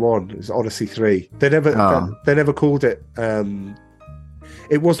 2061 is Odyssey 3. They never called it.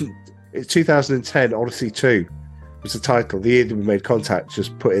 It wasn't. It's 2010 Odyssey 2. was the title. The year that we made contact,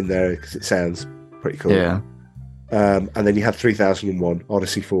 just put in there because it sounds pretty cool. Yeah. And then you had 3001,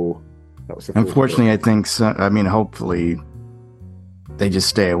 Odyssey 4. That was the Unfortunately, I think hopefully they just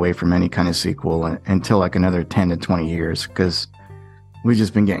stay away from any kind of sequel until like another 10 to 20 years, because we've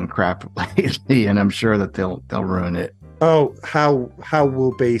just been getting crap lately, and I'm sure that they'll ruin it. Oh, how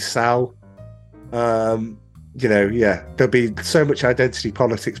will be Sal? There'll be so much identity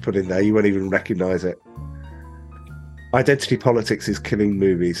politics put in there you won't even recognize it. Identity politics is killing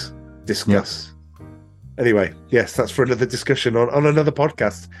movies. Discuss. Yep. Anyway, yes, that's for another discussion on another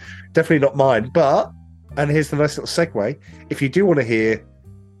podcast. Definitely not mine. But, and here's the nice little segue. If you do want to hear,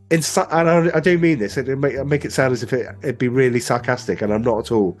 and I do mean this, it'd make it sound as if it'd be really sarcastic, and I'm not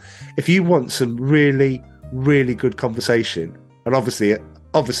at all. If you want some really, really good conversation, and obviously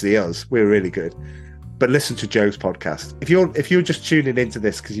us, we're really good, but listen to Joe's podcast. If you're just tuning into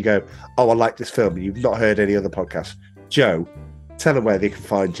this because you go, oh, I like this film, and you've not heard any other podcast, Joe, tell them where they can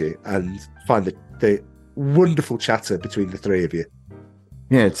find you and find the wonderful chatter between the three of you.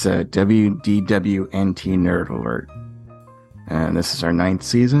 Yeah, it's a WDWNT Nerd Alert, and this is our 9th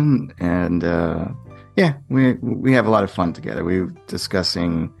season. And we have a lot of fun together. We were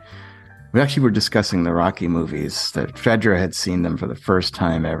discussing the Rocky movies. That Fedra had seen them for the first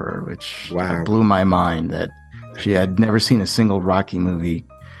time ever, which blew my mind. That she had never seen a single Rocky movie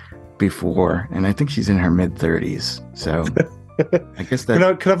before, and I think she's in her mid-30s. So I guess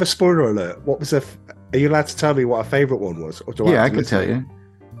that. Can I have a spoiler alert? What was are you allowed to tell me what a favourite one was? Or do I can tell you.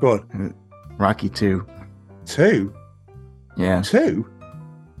 Go on. Rocky 2. 2? Yeah. 2?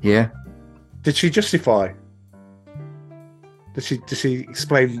 Yeah. Did she justify? Did she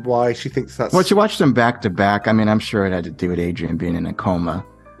explain why she thinks that's... Well, she watched them back to back. I mean, I'm sure it had to do with Adrian being in a coma,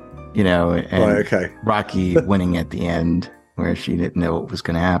 and Rocky winning at the end where she didn't know what was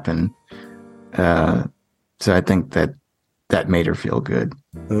going to happen. So I think that made her feel good.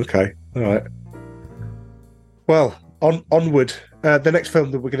 Okay. All right. Well, onward. The next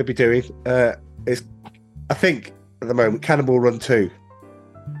film that we're going to be doing is, I think, at the moment, Cannonball Run 2,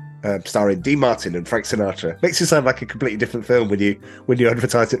 starring Dean Martin and Frank Sinatra. Makes it sound like a completely different film when you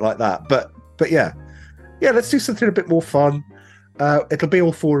advertise it like that. But yeah, let's do something a bit more fun. It'll be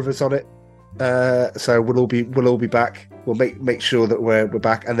all 4 of us on it, so we'll all be back. We'll make sure that we're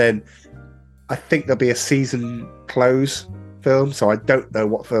back, and then I think there'll be a season close film. So I don't know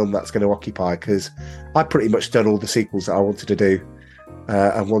what film that's going to occupy, because I've pretty much done all the sequels that I wanted to do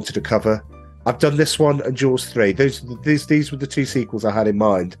and wanted to cover. I've done this one and Jaws 3. These were the 2 sequels I had in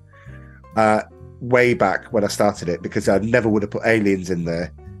mind way back when I started it, because I never would have put Aliens in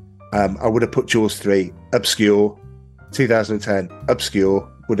there. I would have put Jaws 3, obscure. 2010,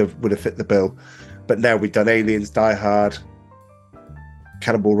 obscure, would have fit the bill. But now we've done Aliens, Die Hard,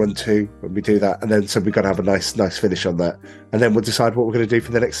 Cannonball Run 2 when we do that, and then so we've got to have a nice finish on that, and then we'll decide what we're going to do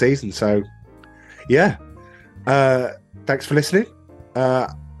for the next season. So yeah, thanks for listening.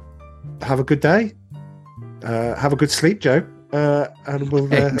 Have a good day, have a good sleep, Joe, and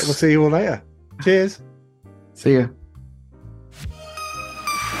we'll see you all later. Cheers. See ya.